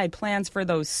outside, plans for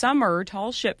those summer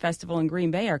Tall Ship Festival in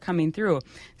Green Bay are coming through.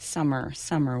 Summer,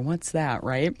 what's that,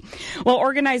 right? Well,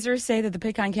 organizers say that the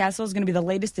Pecan Castle is going to be the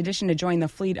latest addition to join the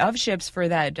fleet of ships for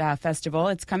that festival.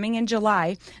 It's coming in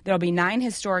July. There'll be 9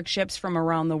 historic ships from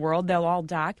around the world. They'll all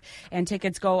dock, and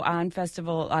tickets go on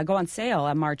sale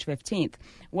on March 15th.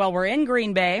 Well, we're in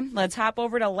Green Bay. Let's hop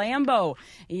over to Lambeau.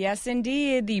 Yes,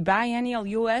 indeed, the biennial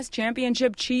U.S.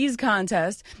 Championship Cheese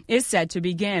Contest is set to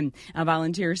begin.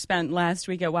 Volunteers spent last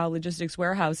week at Wow Logistics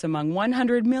Warehouse among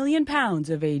 100 million pounds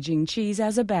of aging cheese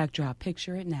as a backdrop.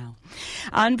 Picture it now.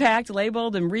 Unpacked,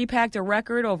 labeled, and repacked a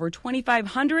record over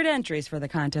 2,500 entries for the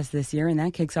contest this year, and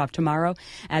that kicks off tomorrow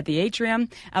at the atrium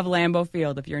of Lambeau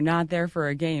Field. If you're not there for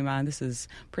a game, this is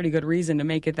pretty good reason to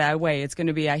make it that way. It's going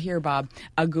to be, I hear, Bob,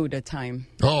 a good time.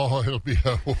 Oh, it'll be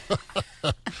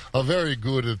a very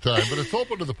good time. But it's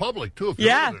open to the public, too, if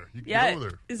you're over there. You can go over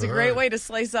there. It's a great way to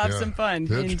slice off some fun,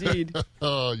 indeed.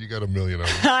 Oh, you got a million of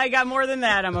them. I got more than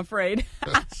that, I'm afraid.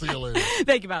 See you later.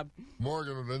 Thank you, Bob.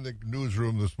 Morgan in the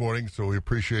newsroom this morning, so we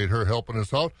appreciate her helping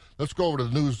us out. Let's go over to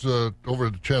the news, over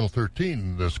to Channel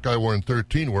 13, the Skywarn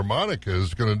 13, where Monica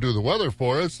is going to do the weather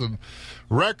for us. And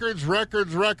records,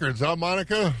 huh,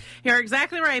 Monica? You're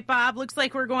exactly right, Bob. Looks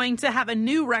like we're going to have a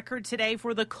new record today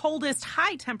for the coldest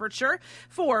high temperature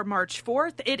for March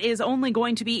 4th. It is only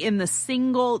going to be in the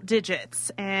single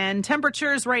digits. And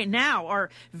temperatures right now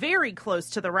are very close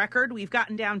to the record. We've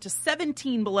gotten down to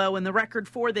 17 below, and the record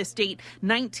for this date,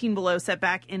 19 below, set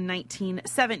back in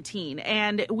 1917.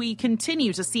 And we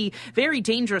continue to see very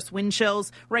dangerous wind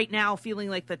chills right now, feeling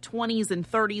like the 20s and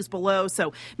 30s below.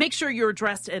 So make sure you're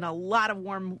dressed in a lot of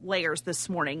warm layers this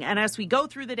morning. And as we go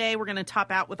through the day, we're going to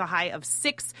top out with a high of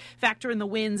 6. Factor in the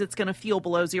winds, it's going to feel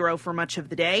below 0 for much of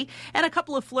the day. And a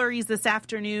couple of flurries this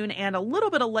afternoon and a little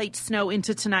bit of light snow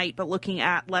into tonight, but looking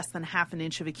at less than half an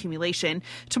inch of accumulation.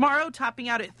 Tomorrow, topping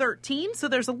out at 13, so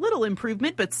there's a little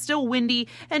improvement, but still windy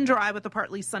and dry with a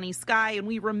partly sunny sky, and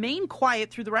we remain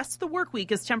quiet through the rest of the work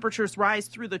week as temperatures rise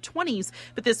through the 20s,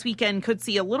 but this weekend could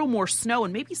see a little more snow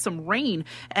and maybe some rain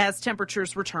as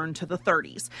temperatures return to the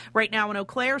 30s. Right now in Eau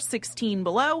Claire, 16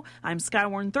 below. I'm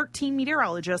Skywarn 13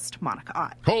 meteorologist Monica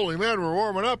Ott. Holy man, we're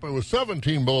warming up. It was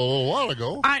 17 below a little while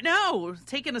ago. I know.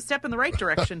 Taking a step in the right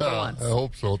direction for once. I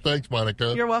hope so. Thanks,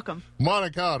 Monica. You're welcome.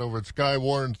 Monica Ott over at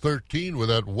Skywarn 13 with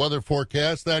that weather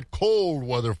forecast, that cold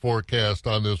weather forecast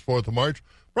on this 4th of March.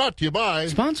 Brought to you by...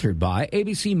 Sponsored by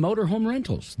ABC Motorhome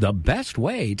Rentals, the best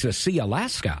way to see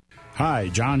Alaska. Hi,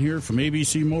 John here from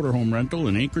ABC Motorhome Rental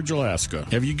in Anchorage, Alaska.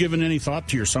 Have you given any thought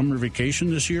to your summer vacation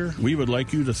this year? We would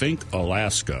like you to think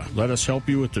Alaska. Let us help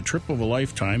you with the trip of a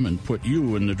lifetime and put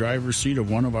you in the driver's seat of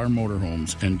one of our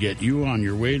motorhomes and get you on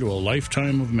your way to a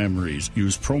lifetime of memories.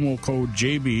 Use promo code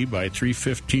JB by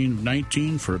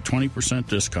 3/15/19 for a 20%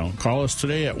 discount. Call us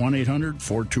today at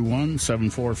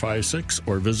 1-800-421-7456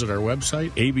 or visit our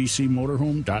website,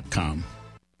 abcmotorhome.com.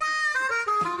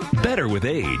 Better with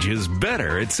age is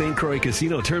better at St. Croix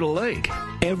Casino Turtle Lake.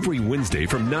 Every Wednesday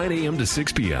from 9 a.m. to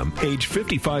 6 p.m., age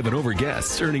 55 and over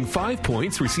guests earning 5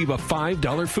 points receive a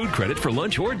 $5 food credit for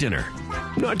lunch or dinner.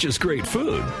 Not just great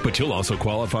food, but you'll also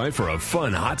qualify for a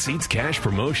fun Hot Seats cash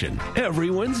promotion every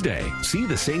Wednesday. See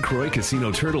the St. Croix Casino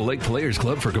Turtle Lake Players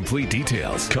Club for complete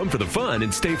details. Come for the fun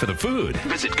and stay for the food.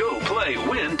 Visit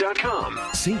GoPlayWin.com.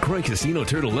 St. Croix Casino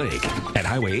Turtle Lake at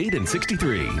Highway 8 and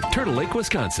 63, Turtle Lake,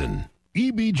 Wisconsin.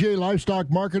 EBJ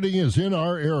Livestock Marketing is in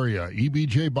our area.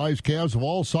 EBJ buys calves of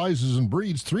all sizes and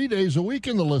breeds 3 days a week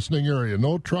in the listening area.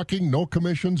 No trucking, no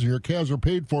commissions, and your calves are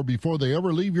paid for before they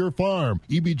ever leave your farm.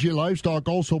 EBJ Livestock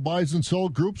also buys and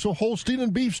sells groups of Holstein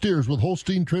and beef steers with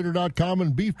HolsteinTrader.com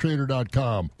and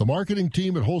BeefTrader.com. The marketing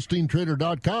team at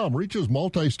HolsteinTrader.com reaches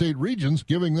multi-state regions,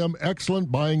 giving them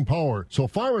excellent buying power. So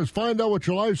farmers, find out what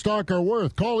your livestock are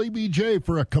worth. Call EBJ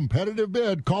for a competitive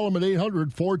bid. Call them at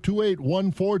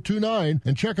 800-428-1429.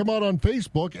 And check them out on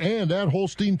Facebook and at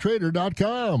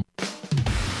HolsteinTrader.com.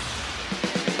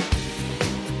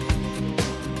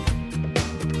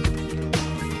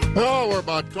 Oh, we're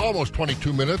about almost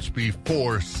 22 minutes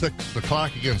before 6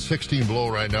 o'clock. Again, 16 below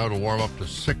right now to warm up to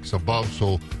 6 above.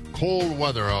 So cold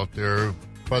weather out there.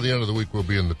 By the end of the week, we'll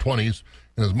be in the 20s.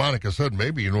 And as Monica said,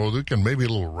 maybe, we can maybe a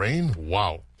little rain.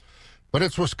 Wow. But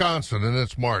it's Wisconsin, and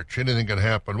it's March. Anything can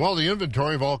happen. Well, the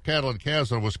inventory of all cattle and calves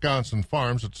on Wisconsin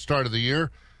farms at the start of the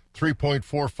year,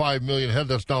 3.45 million head.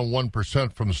 That's down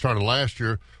 1% from the start of last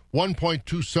year.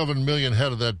 1.27 million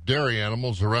head of that dairy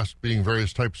animals, the rest being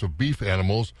various types of beef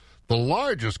animals. The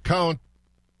largest count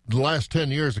in the last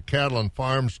 10 years of cattle on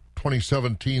farms,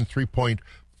 2017,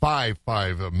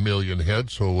 3.55 million head,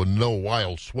 so no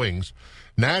wild swings.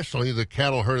 Nationally, the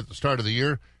cattle herd at the start of the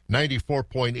year,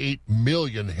 94.8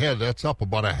 million head. That's up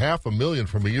about 500,000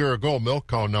 from a year ago. Milk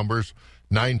cow numbers,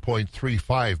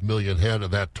 9.35 million head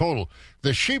of that total.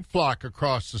 The sheep flock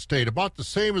across the state, about the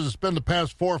same as it's been the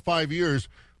past 4 or 5 years.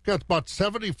 Got about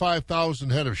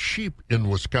 75,000 head of sheep in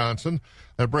Wisconsin.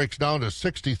 That breaks down to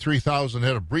 63,000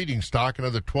 head of breeding stock,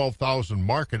 another 12,000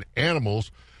 market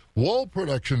animals. Wool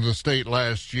production in the state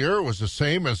last year was the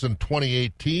same as in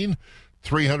 2018.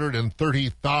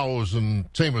 330,000,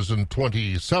 same as in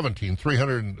 2017,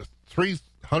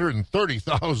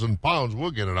 330,000 pounds.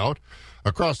 We'll get it out.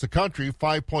 Across the country,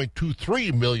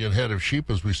 5.23 million head of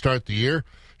sheep as we start the year.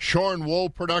 Shorn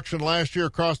wool production last year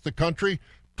across the country,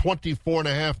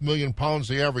 24.5 million pounds.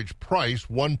 The average price,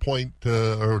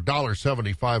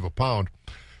 $1.75 a pound.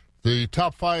 The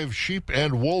top 5 sheep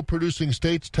and wool producing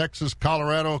states, Texas,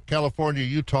 Colorado, California,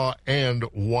 Utah, and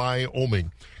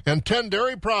Wyoming. And 10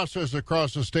 dairy processors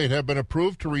across the state have been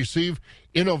approved to receive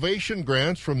innovation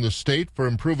grants from the state for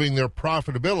improving their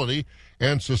profitability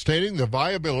and sustaining the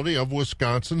viability of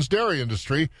Wisconsin's dairy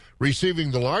industry. Receiving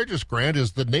the largest grant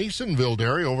is the Nasonville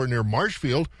Dairy over near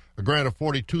Marshfield, a grant of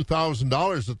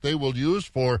 $42,000 that they will use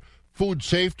for food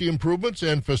safety improvements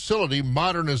and facility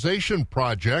modernization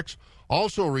projects.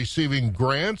 Also receiving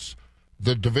grants,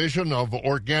 the Division of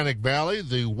Organic Valley,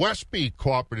 the Westby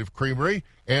Cooperative Creamery,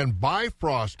 and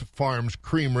Bifrost Farms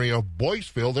Creamery of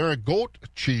Boyceville. They're a goat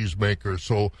cheese maker.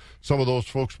 So some of those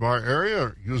folks from our area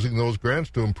are using those grants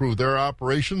to improve their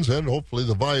operations and hopefully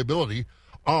the viability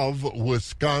of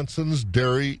Wisconsin's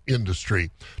dairy industry.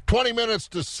 20 minutes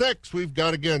to 6. We've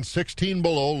got, again, 16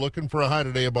 below, looking for a high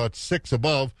today about 6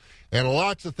 above. And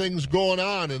lots of things going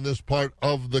on in this part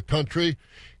of the country,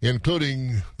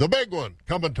 including the big one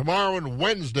coming tomorrow and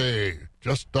Wednesday,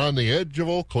 just on the edge of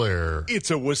Eau Claire. It's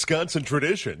a Wisconsin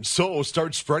tradition, so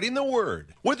start spreading the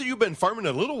word. Whether you've been farming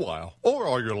a little while or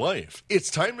all your life, it's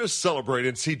time to celebrate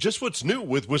and see just what's new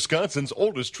with Wisconsin's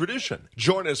oldest tradition.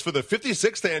 Join us for the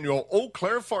 56th annual Eau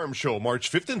Claire Farm Show,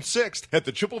 March 5th and 6th at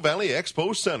the Chippewa Valley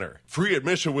Expo Center. Free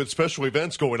admission with special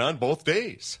events going on both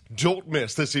days. Don't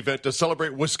miss this event to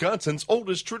celebrate Wisconsin's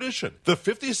oldest tradition. The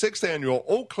 56th annual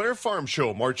Eau Claire Farm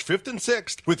Show, March 5th and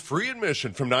 6th, with free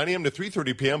admission from 9 a.m. to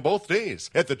 3:30 p.m. both days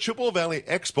at the Chippewa Valley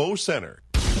Expo Center.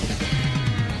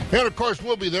 And, of course,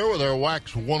 we'll be there with our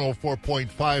Wax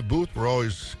 104.5 booth. We're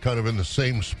always kind of in the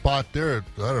same spot there at,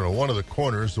 I don't know, one of the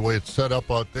corners, the way it's set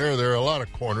up out there. There are a lot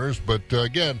of corners. But,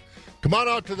 again, come on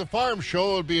out to the farm show.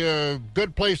 It'll be a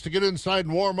good place to get inside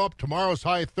and warm up. Tomorrow's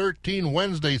high 13,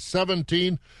 Wednesday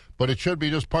 17. But it should be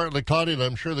just partly cloudy, and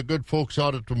I'm sure the good folks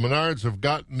out at the Menards have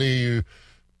gotten the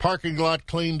parking lot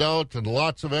cleaned out and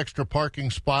lots of extra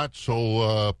parking spots,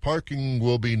 so parking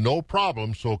will be no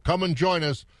problem. So come and join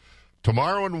us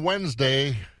tomorrow and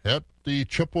Wednesday at the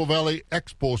Chippewa Valley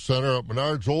Expo Center at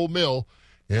Menards Old Mill.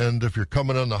 And if you're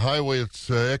coming on the highway,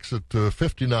 it's exit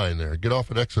 59 there. Get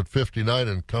off at exit 59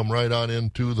 and come right on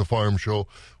into the farm show.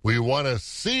 We want to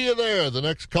see you there the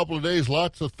next couple of days.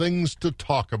 Lots of things to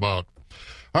talk about.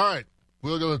 All right.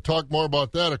 We're going to talk more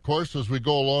about that, of course, as we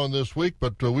go along this week,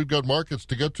 but we've got markets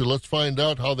to get to. Let's find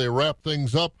out how they wrap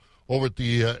things up over at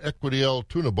the Equity L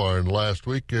Tuna Barn last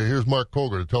week. Here's Mark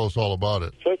Koger to tell us all about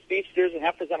it. Choice beef steers and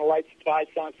heifers on a light supply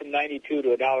selling from $92 to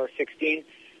 $1.16.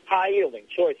 High yielding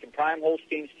choice and prime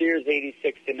Holstein steers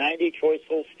 86 to 90. Choice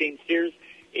Holstein steers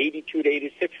 82 to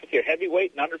 86 with your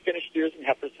heavyweight and underfinished steers and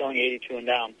heifers selling 82 and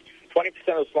down. 20%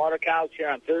 of the slaughter cows here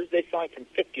on Thursday selling from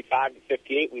 55 to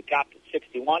 58. We topped at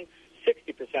 61.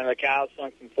 60% of the cows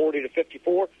selling from 40 to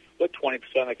 54, with 20%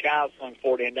 of the cows selling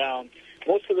 40 and down.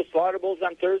 Most of the slaughter bulls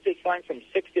on Thursday selling from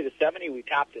 60 to 70. We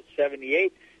topped at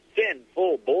 78. Thin,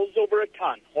 full bulls over a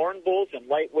ton. Horn bulls and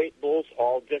lightweight bulls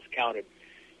all discounted.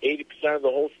 80% of the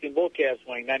Holstein bull calves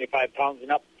weighing 95 pounds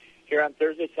and up here on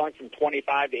Thursday selling from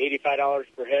 $25 to $85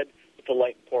 per head, with the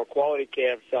light and poor quality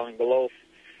calves selling below.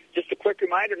 Just a quick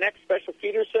reminder, next special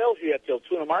feeder sales here at the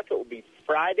Altoona Market will be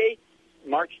Friday,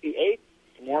 March the 8th.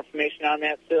 For more information on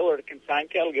that sale or to consign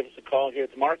cattle, give us a call here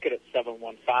at the market at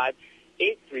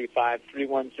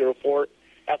 715-835-3104.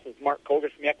 That's Mark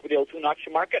Koger from the Equity Altoona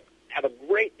Auction Market. Have a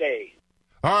great day.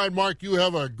 All right, Mark, you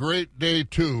have a great day,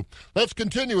 too. Let's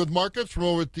continue with markets from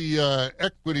over at the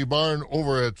Equity Barn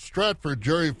over at Stratford.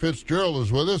 Jerry Fitzgerald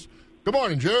is with us. Good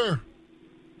morning, Jerry.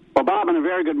 Well, Bob, and a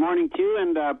very good morning to you.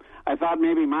 And I thought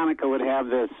maybe Monica would have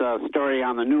this story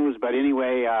on the news, but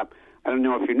anyway, I don't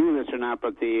know if you knew this or not,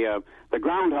 but the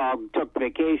groundhog took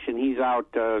vacation. He's out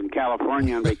in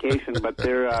California on vacation, but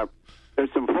there's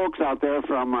some folks out there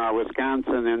from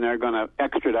Wisconsin, and they're going to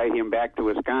extradite him back to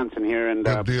Wisconsin here, and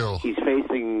he's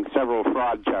facing several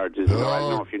fraud charges. So I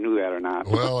don't know if you knew that or not.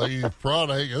 Well, it's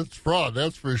fraud,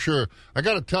 that's for sure. I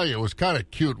got to tell you, it was kind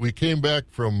of cute. We came back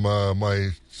from, my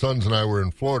sons and I were in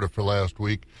Florida for last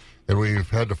week, and we've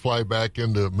had to fly back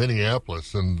into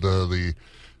Minneapolis, and the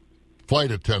flight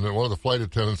attendant, one of the flight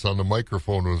attendants on the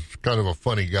microphone was kind of a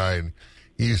funny guy, and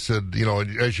he said, you know,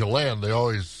 as you land, they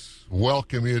always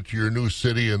welcome you to your new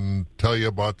city and tell you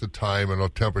about the time and the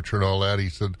temperature and all that. He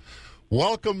said,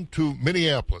 welcome to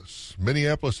Minneapolis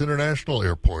International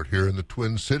Airport here in the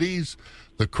Twin Cities.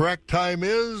 The correct time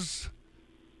is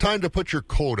time to put your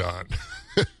coat on.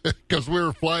 because we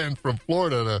were flying from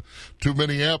Florida to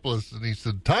Minneapolis, and he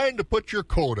said, time to put your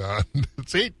coat on.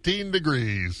 It's 18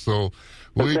 degrees, so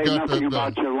we say got nothing that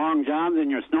about your long johns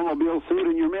and your snowmobile suit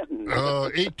and your mittens.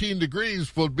 18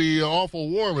 degrees would be awful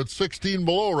warm. It's 16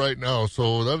 below right now,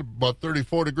 so that's about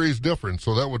 34 degrees difference,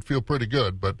 so that would feel pretty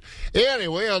good. But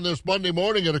anyway, on this Monday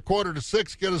morning at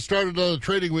 5:45, get us started on the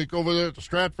trading week over there at the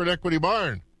Stratford Equity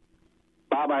Barn.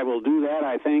 Bob, I will do that.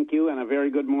 I thank you, and a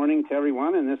very good morning to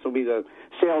everyone. And this will be the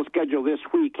sales schedule this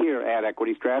week here at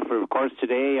Equity Stratford. Of course,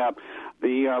 today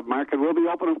the market will be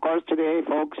open, of course, today,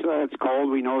 folks. It's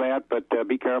cold, we know that, but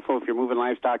be careful if you're moving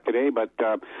livestock today. But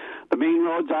the main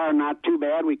roads are not too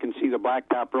bad. We can see the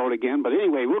Blacktop Road again. But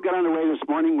anyway, we'll get underway this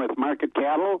morning with market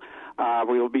cattle.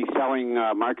 We will be selling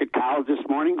market cows this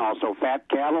morning, also fat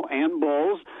cattle and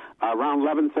bulls. Around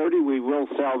 11:30, we will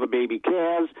sell the baby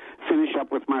calves, finish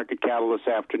up with market cattle this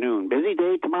afternoon. Busy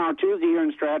day tomorrow, Tuesday, here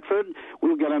in Stratford.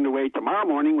 We'll get underway tomorrow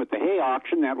morning with the hay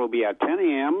auction. That will be at 10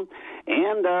 a.m.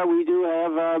 And we do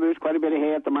have, there's quite a bit of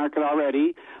hay at the market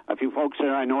already. A few folks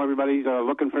there, I know everybody's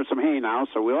looking for some hay now,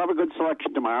 so we'll have a good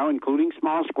selection tomorrow, including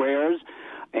small squares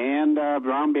and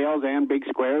brown bales and big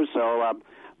squares. So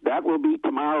that will be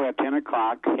tomorrow at 10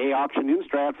 o'clock, hay auction in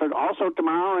Stratford. Also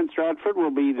tomorrow in Stratford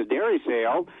will be the dairy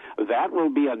sale. That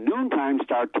will be a noontime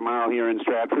start tomorrow here in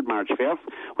Stratford, March 5th.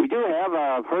 We do have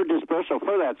a herd dispersal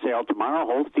for that sale tomorrow,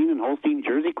 Holstein and Holstein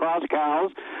Jersey cross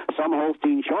cows, some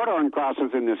Holstein Shorthorn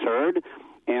crosses in this herd.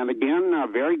 And again,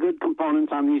 very good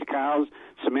components on these cows.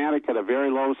 Somatic at a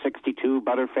very low 62,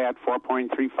 butterfat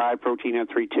 4.35, protein at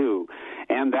 3.2.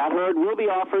 And that herd will be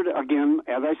offered again,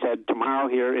 as I said, tomorrow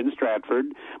here in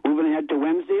Stratford. Moving ahead to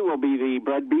Wednesday will be the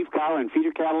bred beef cow and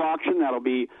feeder cattle auction. That'll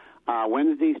be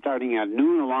Wednesday starting at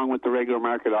noon, along with the regular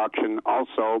market auction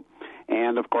also.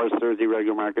 And, of course, Thursday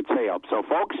regular market sale. So,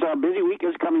 folks, busy week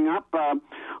is coming up.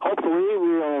 Hopefully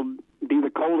we'll be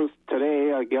the coldest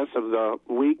today, I guess, of the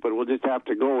week, but we'll just have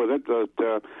to go with it. But,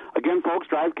 again, folks,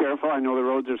 drive careful. I know the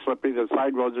roads are slippery. The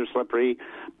side roads are slippery.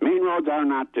 Main roads are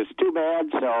not just too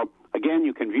bad. So, again,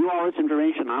 you can view all this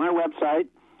information on our website,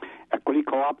 Equity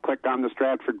Co-op. Click on the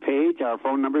Stratford page. Our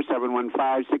phone number,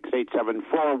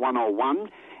 715-687-4101.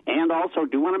 And also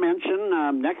do want to mention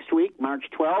next week, March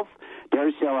 12th,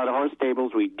 dairy sale at Horse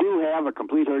Stables. We do have a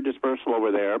complete herd dispersal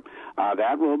over there.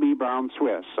 That will be Brown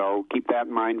Swiss, so keep that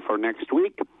in mind for next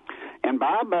week. And,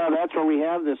 Bob, that's what we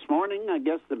have this morning. I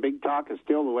guess the big talk is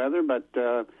still the weather, but,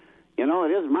 you know,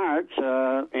 it is March.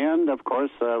 And, of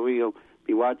course, we'll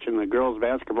be watching the girls'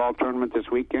 basketball tournament this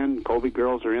weekend. Kobe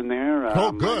girls are in there.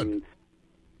 Good. And,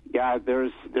 yeah,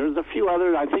 there's a few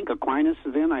other. I think Aquinas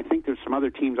is in. I think there's some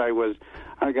other teams.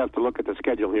 I got to look at the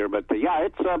schedule here, but yeah,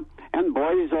 it's and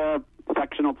boys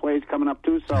sectional plays coming up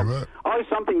too. So always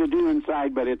something to do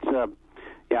inside, but it's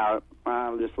yeah.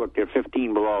 I'll just look there,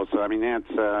 15 below. So I mean that's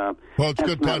well, it's a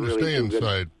good time to stay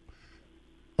inside.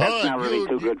 That's not really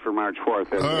too good for March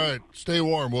 4th. All right, stay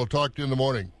warm. We'll talk to you in the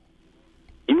morning.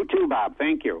 You too, Bob.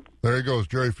 Thank you. There he goes,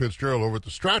 Jerry Fitzgerald over at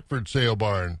the Stratford Sale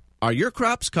Barn. Are your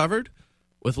crops covered?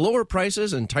 With lower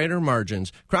prices and tighter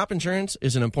margins, crop insurance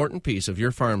is an important piece of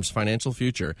your farm's financial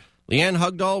future. Leanne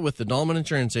Hugdahl with the Dahlman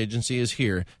Insurance Agency is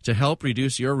here to help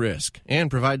reduce your risk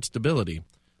and provide stability.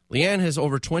 Leanne has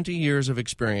over 20 years of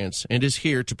experience and is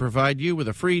here to provide you with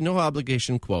a free,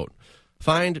 no-obligation quote.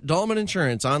 Find Dahlman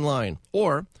Insurance online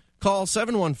or call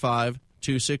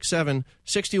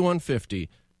 715-267-6150.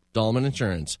 Dahlman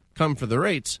Insurance. Come for the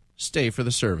rates, stay for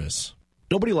the service.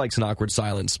 Nobody likes an awkward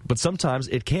silence, but sometimes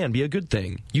it can be a good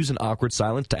thing. Use an awkward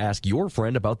silence to ask your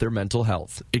friend about their mental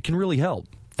health. It can really help.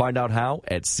 Find out how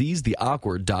at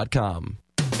seizetheawkward.com.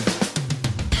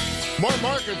 More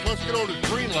markets. Let's get over to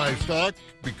Green Livestock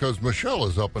because Michelle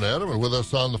is up and at 'em and with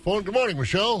us on the phone. Good morning,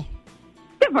 Michelle.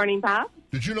 Good morning, Bob.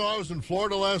 Did you know I was in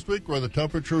Florida last week where the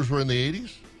temperatures were in the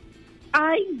 80s?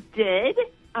 I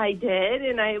did,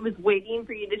 and I was waiting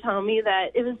for you to tell me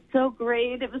that it was so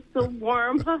great, it was so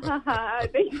warm.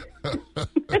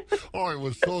 Oh, it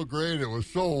was so great. It was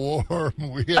so warm.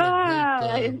 We had a great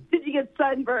time. Did you get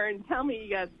sunburned? Tell me you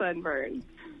got sunburned.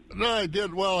 No, I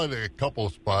did well in a couple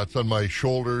of spots on my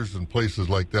shoulders and places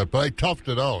like that, but I toughed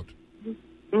it out.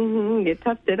 Mm-hmm. You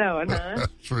toughed it out, huh?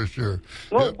 That's for sure.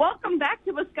 Well, welcome back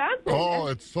to Wisconsin. Oh,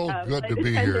 it's so good to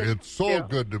be here. It's so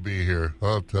good to be here,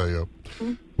 I'll tell you.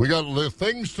 Mm-hmm. We got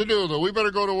things to do, though. We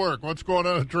better go to work. What's going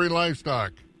on at Terrain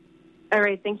Livestock? All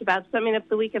right, thank you, Bob. Summing up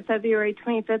the week of February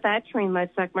 25th at Terrain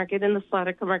Livestock Market in the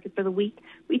slaughter market for the week,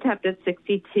 we topped at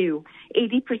 62.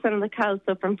 80% of the cows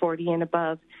sold from 40 and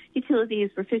above. Utilities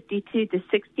were 52 to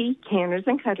 60, canners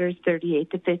and cutters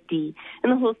 38 to 50. In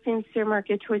the Holstein steer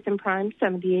market, choice and prime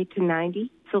 78 to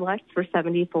 90, Selects for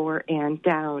 74 and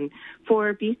down.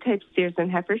 For beef type steers and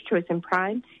heifers, choice and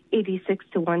prime, 86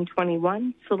 to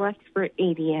 121. Selects for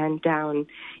 80 and down.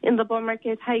 In the bull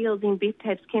market, high-yielding beef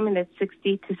types came in at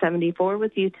 60 to 74,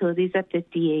 with utilities at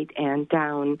 58 and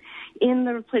down. In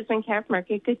the replacement calf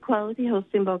market, good quality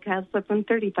Holstein bull calves up from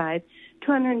 $35 to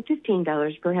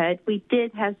 $115 per head. We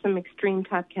did have some extreme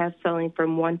top calves selling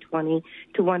from $120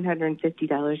 to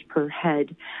 $150 per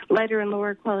head. Lighter and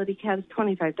lower quality calves,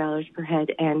 $25 per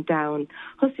head and down.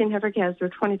 Holstein heifer calves were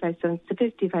 25 cents to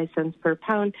 55 cents per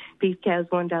pound. Beef calves,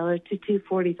 $1 to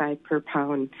 $2.45 per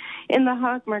pound. In the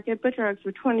hog market, butcher hogs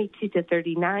were 22 to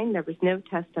 39. There was no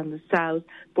test on the sows.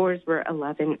 Boars were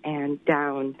 11 and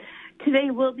down.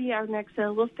 Today will be our next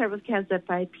sale. We'll start with calves at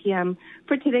 5 p.m.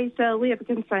 For today's sale, we have a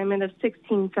consignment of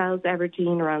 16 sows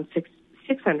averaging around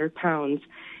 600 pounds.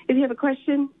 If you have a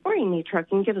question or you need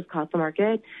trucking, give us a call at the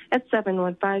market at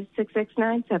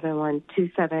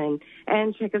 715-669-7127.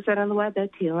 And check us out on the web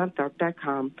at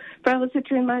tlmthorpe.com. For all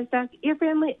Citroen Livestock, your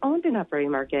family owned and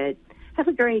operating market. Have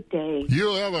a great day.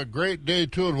 You have a great day,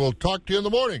 too, and we'll talk to you in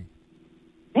the morning.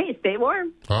 Hey, stay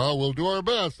warm. We'll do our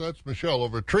best. That's Michelle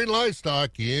over at Tree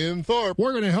Livestock in Thorpe.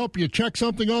 We're going to help you check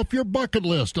something off your bucket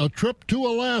list, a trip to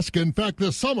Alaska. In fact,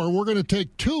 this summer, we're going to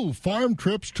take 2 farm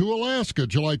trips to Alaska,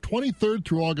 July 23rd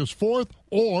through August 4th,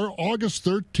 or August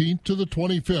 13th to the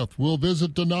 25th. We'll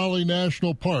visit Denali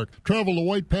National Park, travel to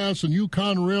White Pass and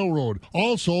Yukon Railroad.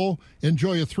 Also,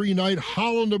 enjoy a 3-night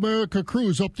Holland America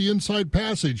cruise up the Inside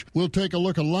Passage. We'll take a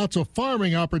look at lots of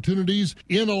farming opportunities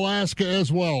in Alaska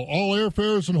as well. All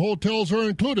airfares and hotels are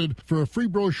included. For a free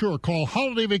brochure, call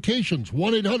Holiday Vacations,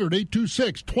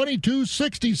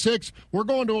 1-800-826-2266. We're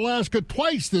going to Alaska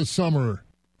twice this summer.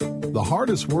 The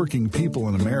hardest working people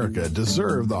in America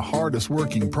deserve the hardest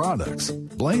working products.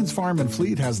 Blaine's Farm and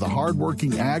Fleet has the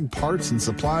hard-working ag parts and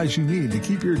supplies you need to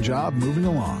keep your job moving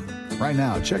along. Right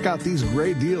now, check out these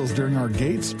great deals during our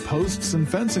gates, posts, and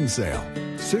fencing sale.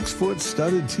 6-foot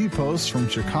studded T-posts from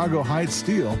Chicago Heights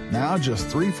Steel, now just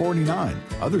 $349.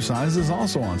 Other sizes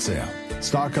also on sale.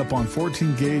 Stock up on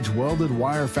 14-gauge welded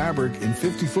wire fabric in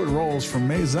 50-foot rolls from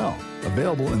Maisel.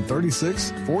 Available in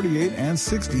 36, 48, and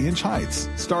 60-inch heights,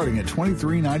 starting at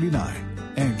 $23.99.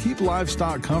 And keep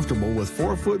livestock comfortable with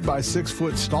 4-foot by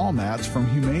 6-foot stall mats from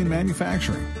Humane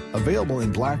Manufacturing. Available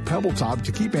in black pebble top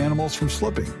to keep animals from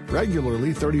slipping.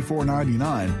 Regularly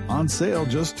 $34.99. On sale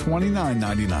just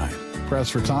 $29.99. Press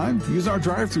for time? Use our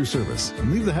drive-thru service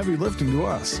and leave the heavy lifting to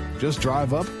us. Just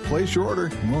drive up, place your order,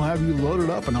 and we'll have you loaded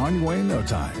up and on your way in no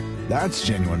time. That's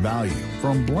genuine value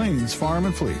from Blaine's Farm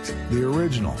and Fleet. The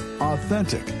original,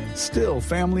 authentic, still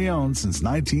family-owned since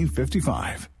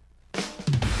 1955.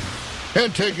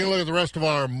 And taking a look at the rest of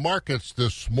our markets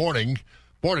this morning,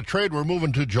 Board of Trade, we're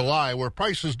moving to July, where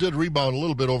prices did rebound a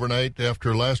little bit overnight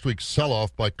after last week's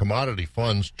sell-off by commodity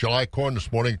funds. July corn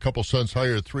this morning, a couple cents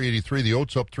higher at $3.83. The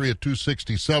oats up 3 at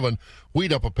 $2.67.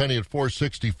 Wheat up a penny at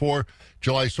 $4.64.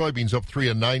 July soybeans up 3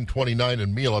 at $9.29,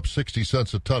 and meal up 60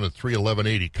 cents a ton at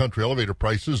 $3.11.80. Country elevator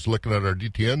prices, looking at our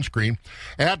DTN screen,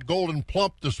 at Golden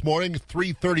Plump this morning,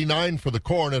 $3.39 for the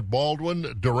corn at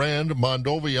Baldwin, Durand,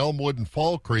 Mondovi, Elmwood, and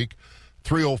Fall Creek.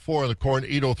 $3.04 on the corn,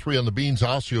 $8.03 on the beans.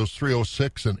 Ossios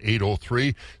 $3.06 and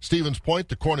 $8.03. Stevens Point,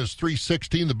 the corn is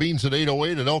 $3.16. The beans at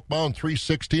 $8.08. At Elk Mound,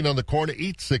 $3.16 on the corn,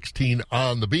 $8.16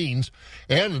 on the beans.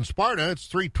 And in Sparta, it's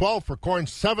 $3.12 for corn,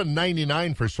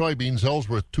 $7.99 for soybeans.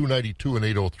 Ellsworth $2.92 and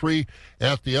 $8.03.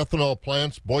 At the ethanol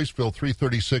plants, Boyceville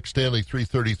 $3.36, Stanley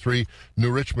 $3.33,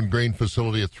 New Richmond Grain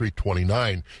Facility at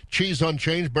 $3.29. Cheese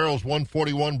unchanged, barrels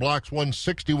 $1.41, blocks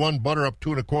 $1.61, butter up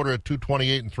 2 1/4 at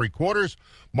 $2.28 3/4.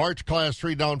 March Class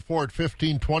 3 down 4 at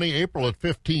 $15.20. April at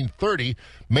 $15.30.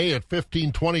 May at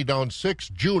 $15.20 down 6.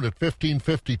 June at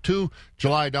 $15.52.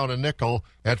 July down a nickel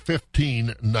at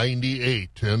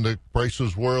 $15.98. And the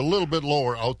prices were a little bit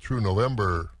lower out through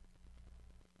November.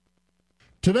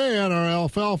 Today on our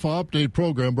Alfalfa Update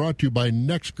program, brought to you by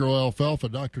Nextgrow Alfalfa,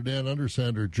 Dr. Dan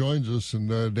Undersander joins us.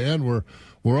 And Dan,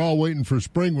 we're all waiting for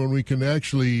spring when we can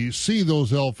actually see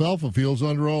those alfalfa fields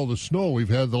under all the snow we've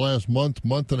had the last month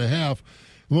and a half.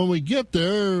 When we get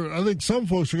there, I think some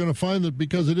folks are going to find that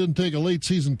because they didn't take a late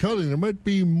season cutting, there might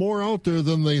be more out there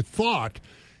than they thought.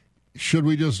 Should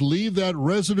we just leave that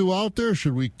residue out there?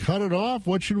 Should we cut it off?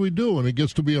 What should we do when it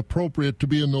gets to be appropriate to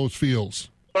be in those fields?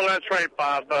 Well, that's right,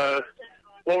 Bob.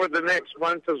 Over the next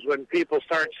month is when people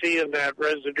start seeing that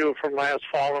residue from last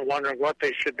fall and wondering what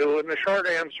they should do. And the short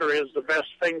answer is the best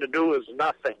thing to do is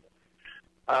nothing.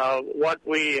 What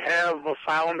we have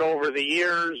found over the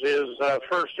years is,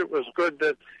 first, it was good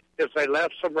that if they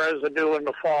left some residue in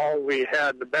the fall, we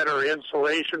had better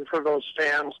insulation for those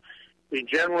stands. We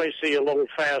generally see a little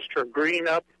faster green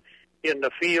up in the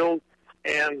field.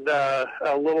 and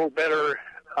a little better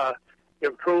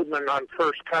improvement on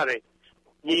first cutting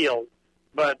yield.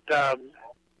 But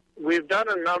we've done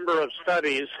a number of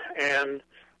studies, and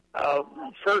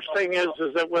first thing is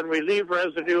that when we leave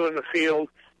residue in the field,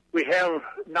 we have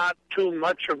not too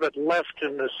much of it left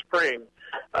in the spring.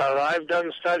 I've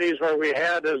done studies where we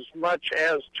had as much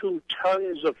as 2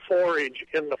 tons of forage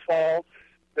in the fall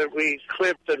that we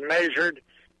clipped and measured,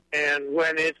 and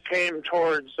when it came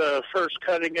towards first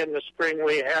cutting in the spring,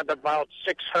 we had about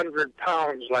 600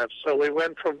 pounds left. So we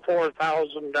went from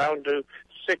 4,000 down to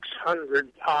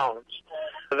 600 pounds.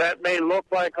 That may look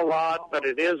like a lot, but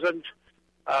it isn't.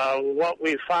 What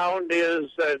we found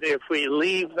is that if we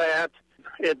leave that,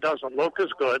 it doesn't look as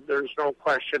good. There's no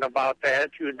question about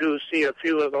that. You do see a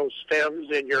few of those stems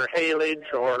in your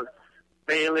haylage or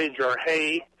baleage or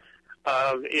hay.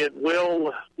 It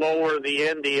will lower the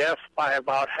NDF by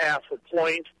about half a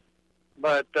point,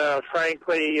 but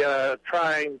frankly,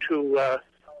 trying to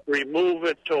remove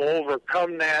it to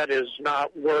overcome that is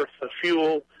not worth the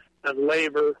fuel and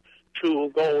labor to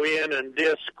go in and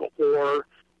disc or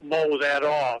mow that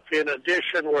off. In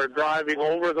addition, we're driving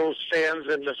over those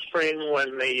stands in the spring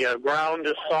when the ground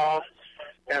is soft,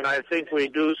 and I think we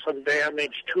do some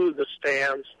damage to the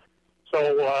stands.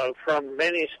 So from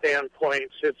many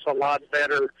standpoints, it's a lot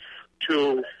better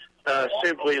to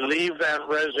simply leave that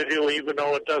residue, even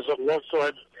though it doesn't look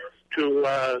good, to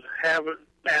have it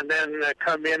and then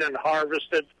come in and harvest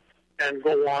it and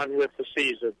go on with the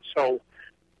season. So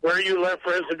where you left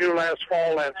residue last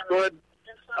fall, that's good.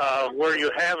 Where you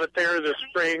have it there this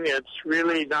spring, it's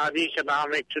really not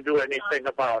economic to do anything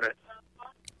about it.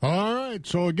 All right.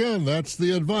 So, again, that's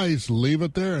the advice. Leave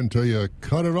it there until you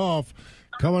cut it off.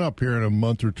 Coming up here in a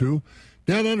month or two,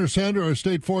 Dan Undersander, our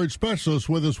state forage specialist,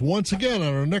 with us once again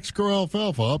on our next Grow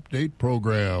Alfalfa Update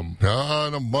program.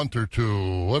 In a month or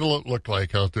two, what'll it look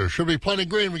like out there? Should be plenty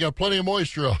green. We got plenty of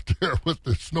moisture out there with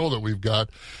the snow that we've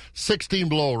got. 16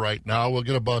 below right now. We'll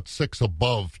get about 6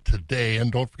 above today.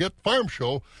 And don't forget Farm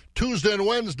Show Tuesday and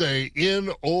Wednesday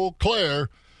in Eau Claire.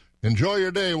 Enjoy your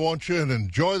day, won't you? And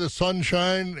enjoy the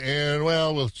sunshine. And,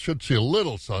 well, we should see a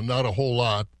little sun, not a whole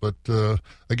lot. But,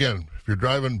 again, if you're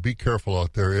driving, be careful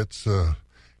out there. It's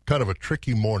kind of a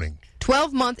tricky morning.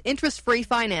 12-month interest-free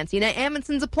financing at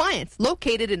Amundsen's Appliance,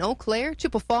 located in Eau Claire,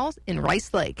 Chippewa Falls, and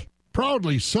Rice Lake.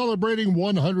 Proudly celebrating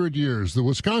 100 years, the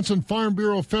Wisconsin Farm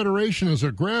Bureau Federation is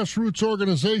a grassroots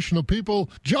organization of people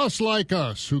just like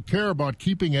us who care about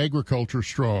keeping agriculture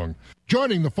strong.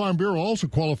 Joining the Farm Bureau also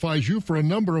qualifies you for a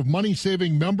number of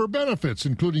money-saving member benefits,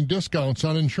 including discounts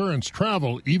on insurance,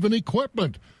 travel, even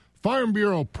equipment. Farm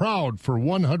Bureau proud for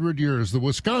 100 years. The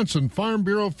Wisconsin Farm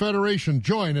Bureau Federation.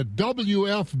 Join at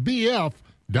WFBF.com.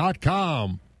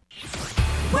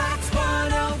 Wax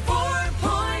 104.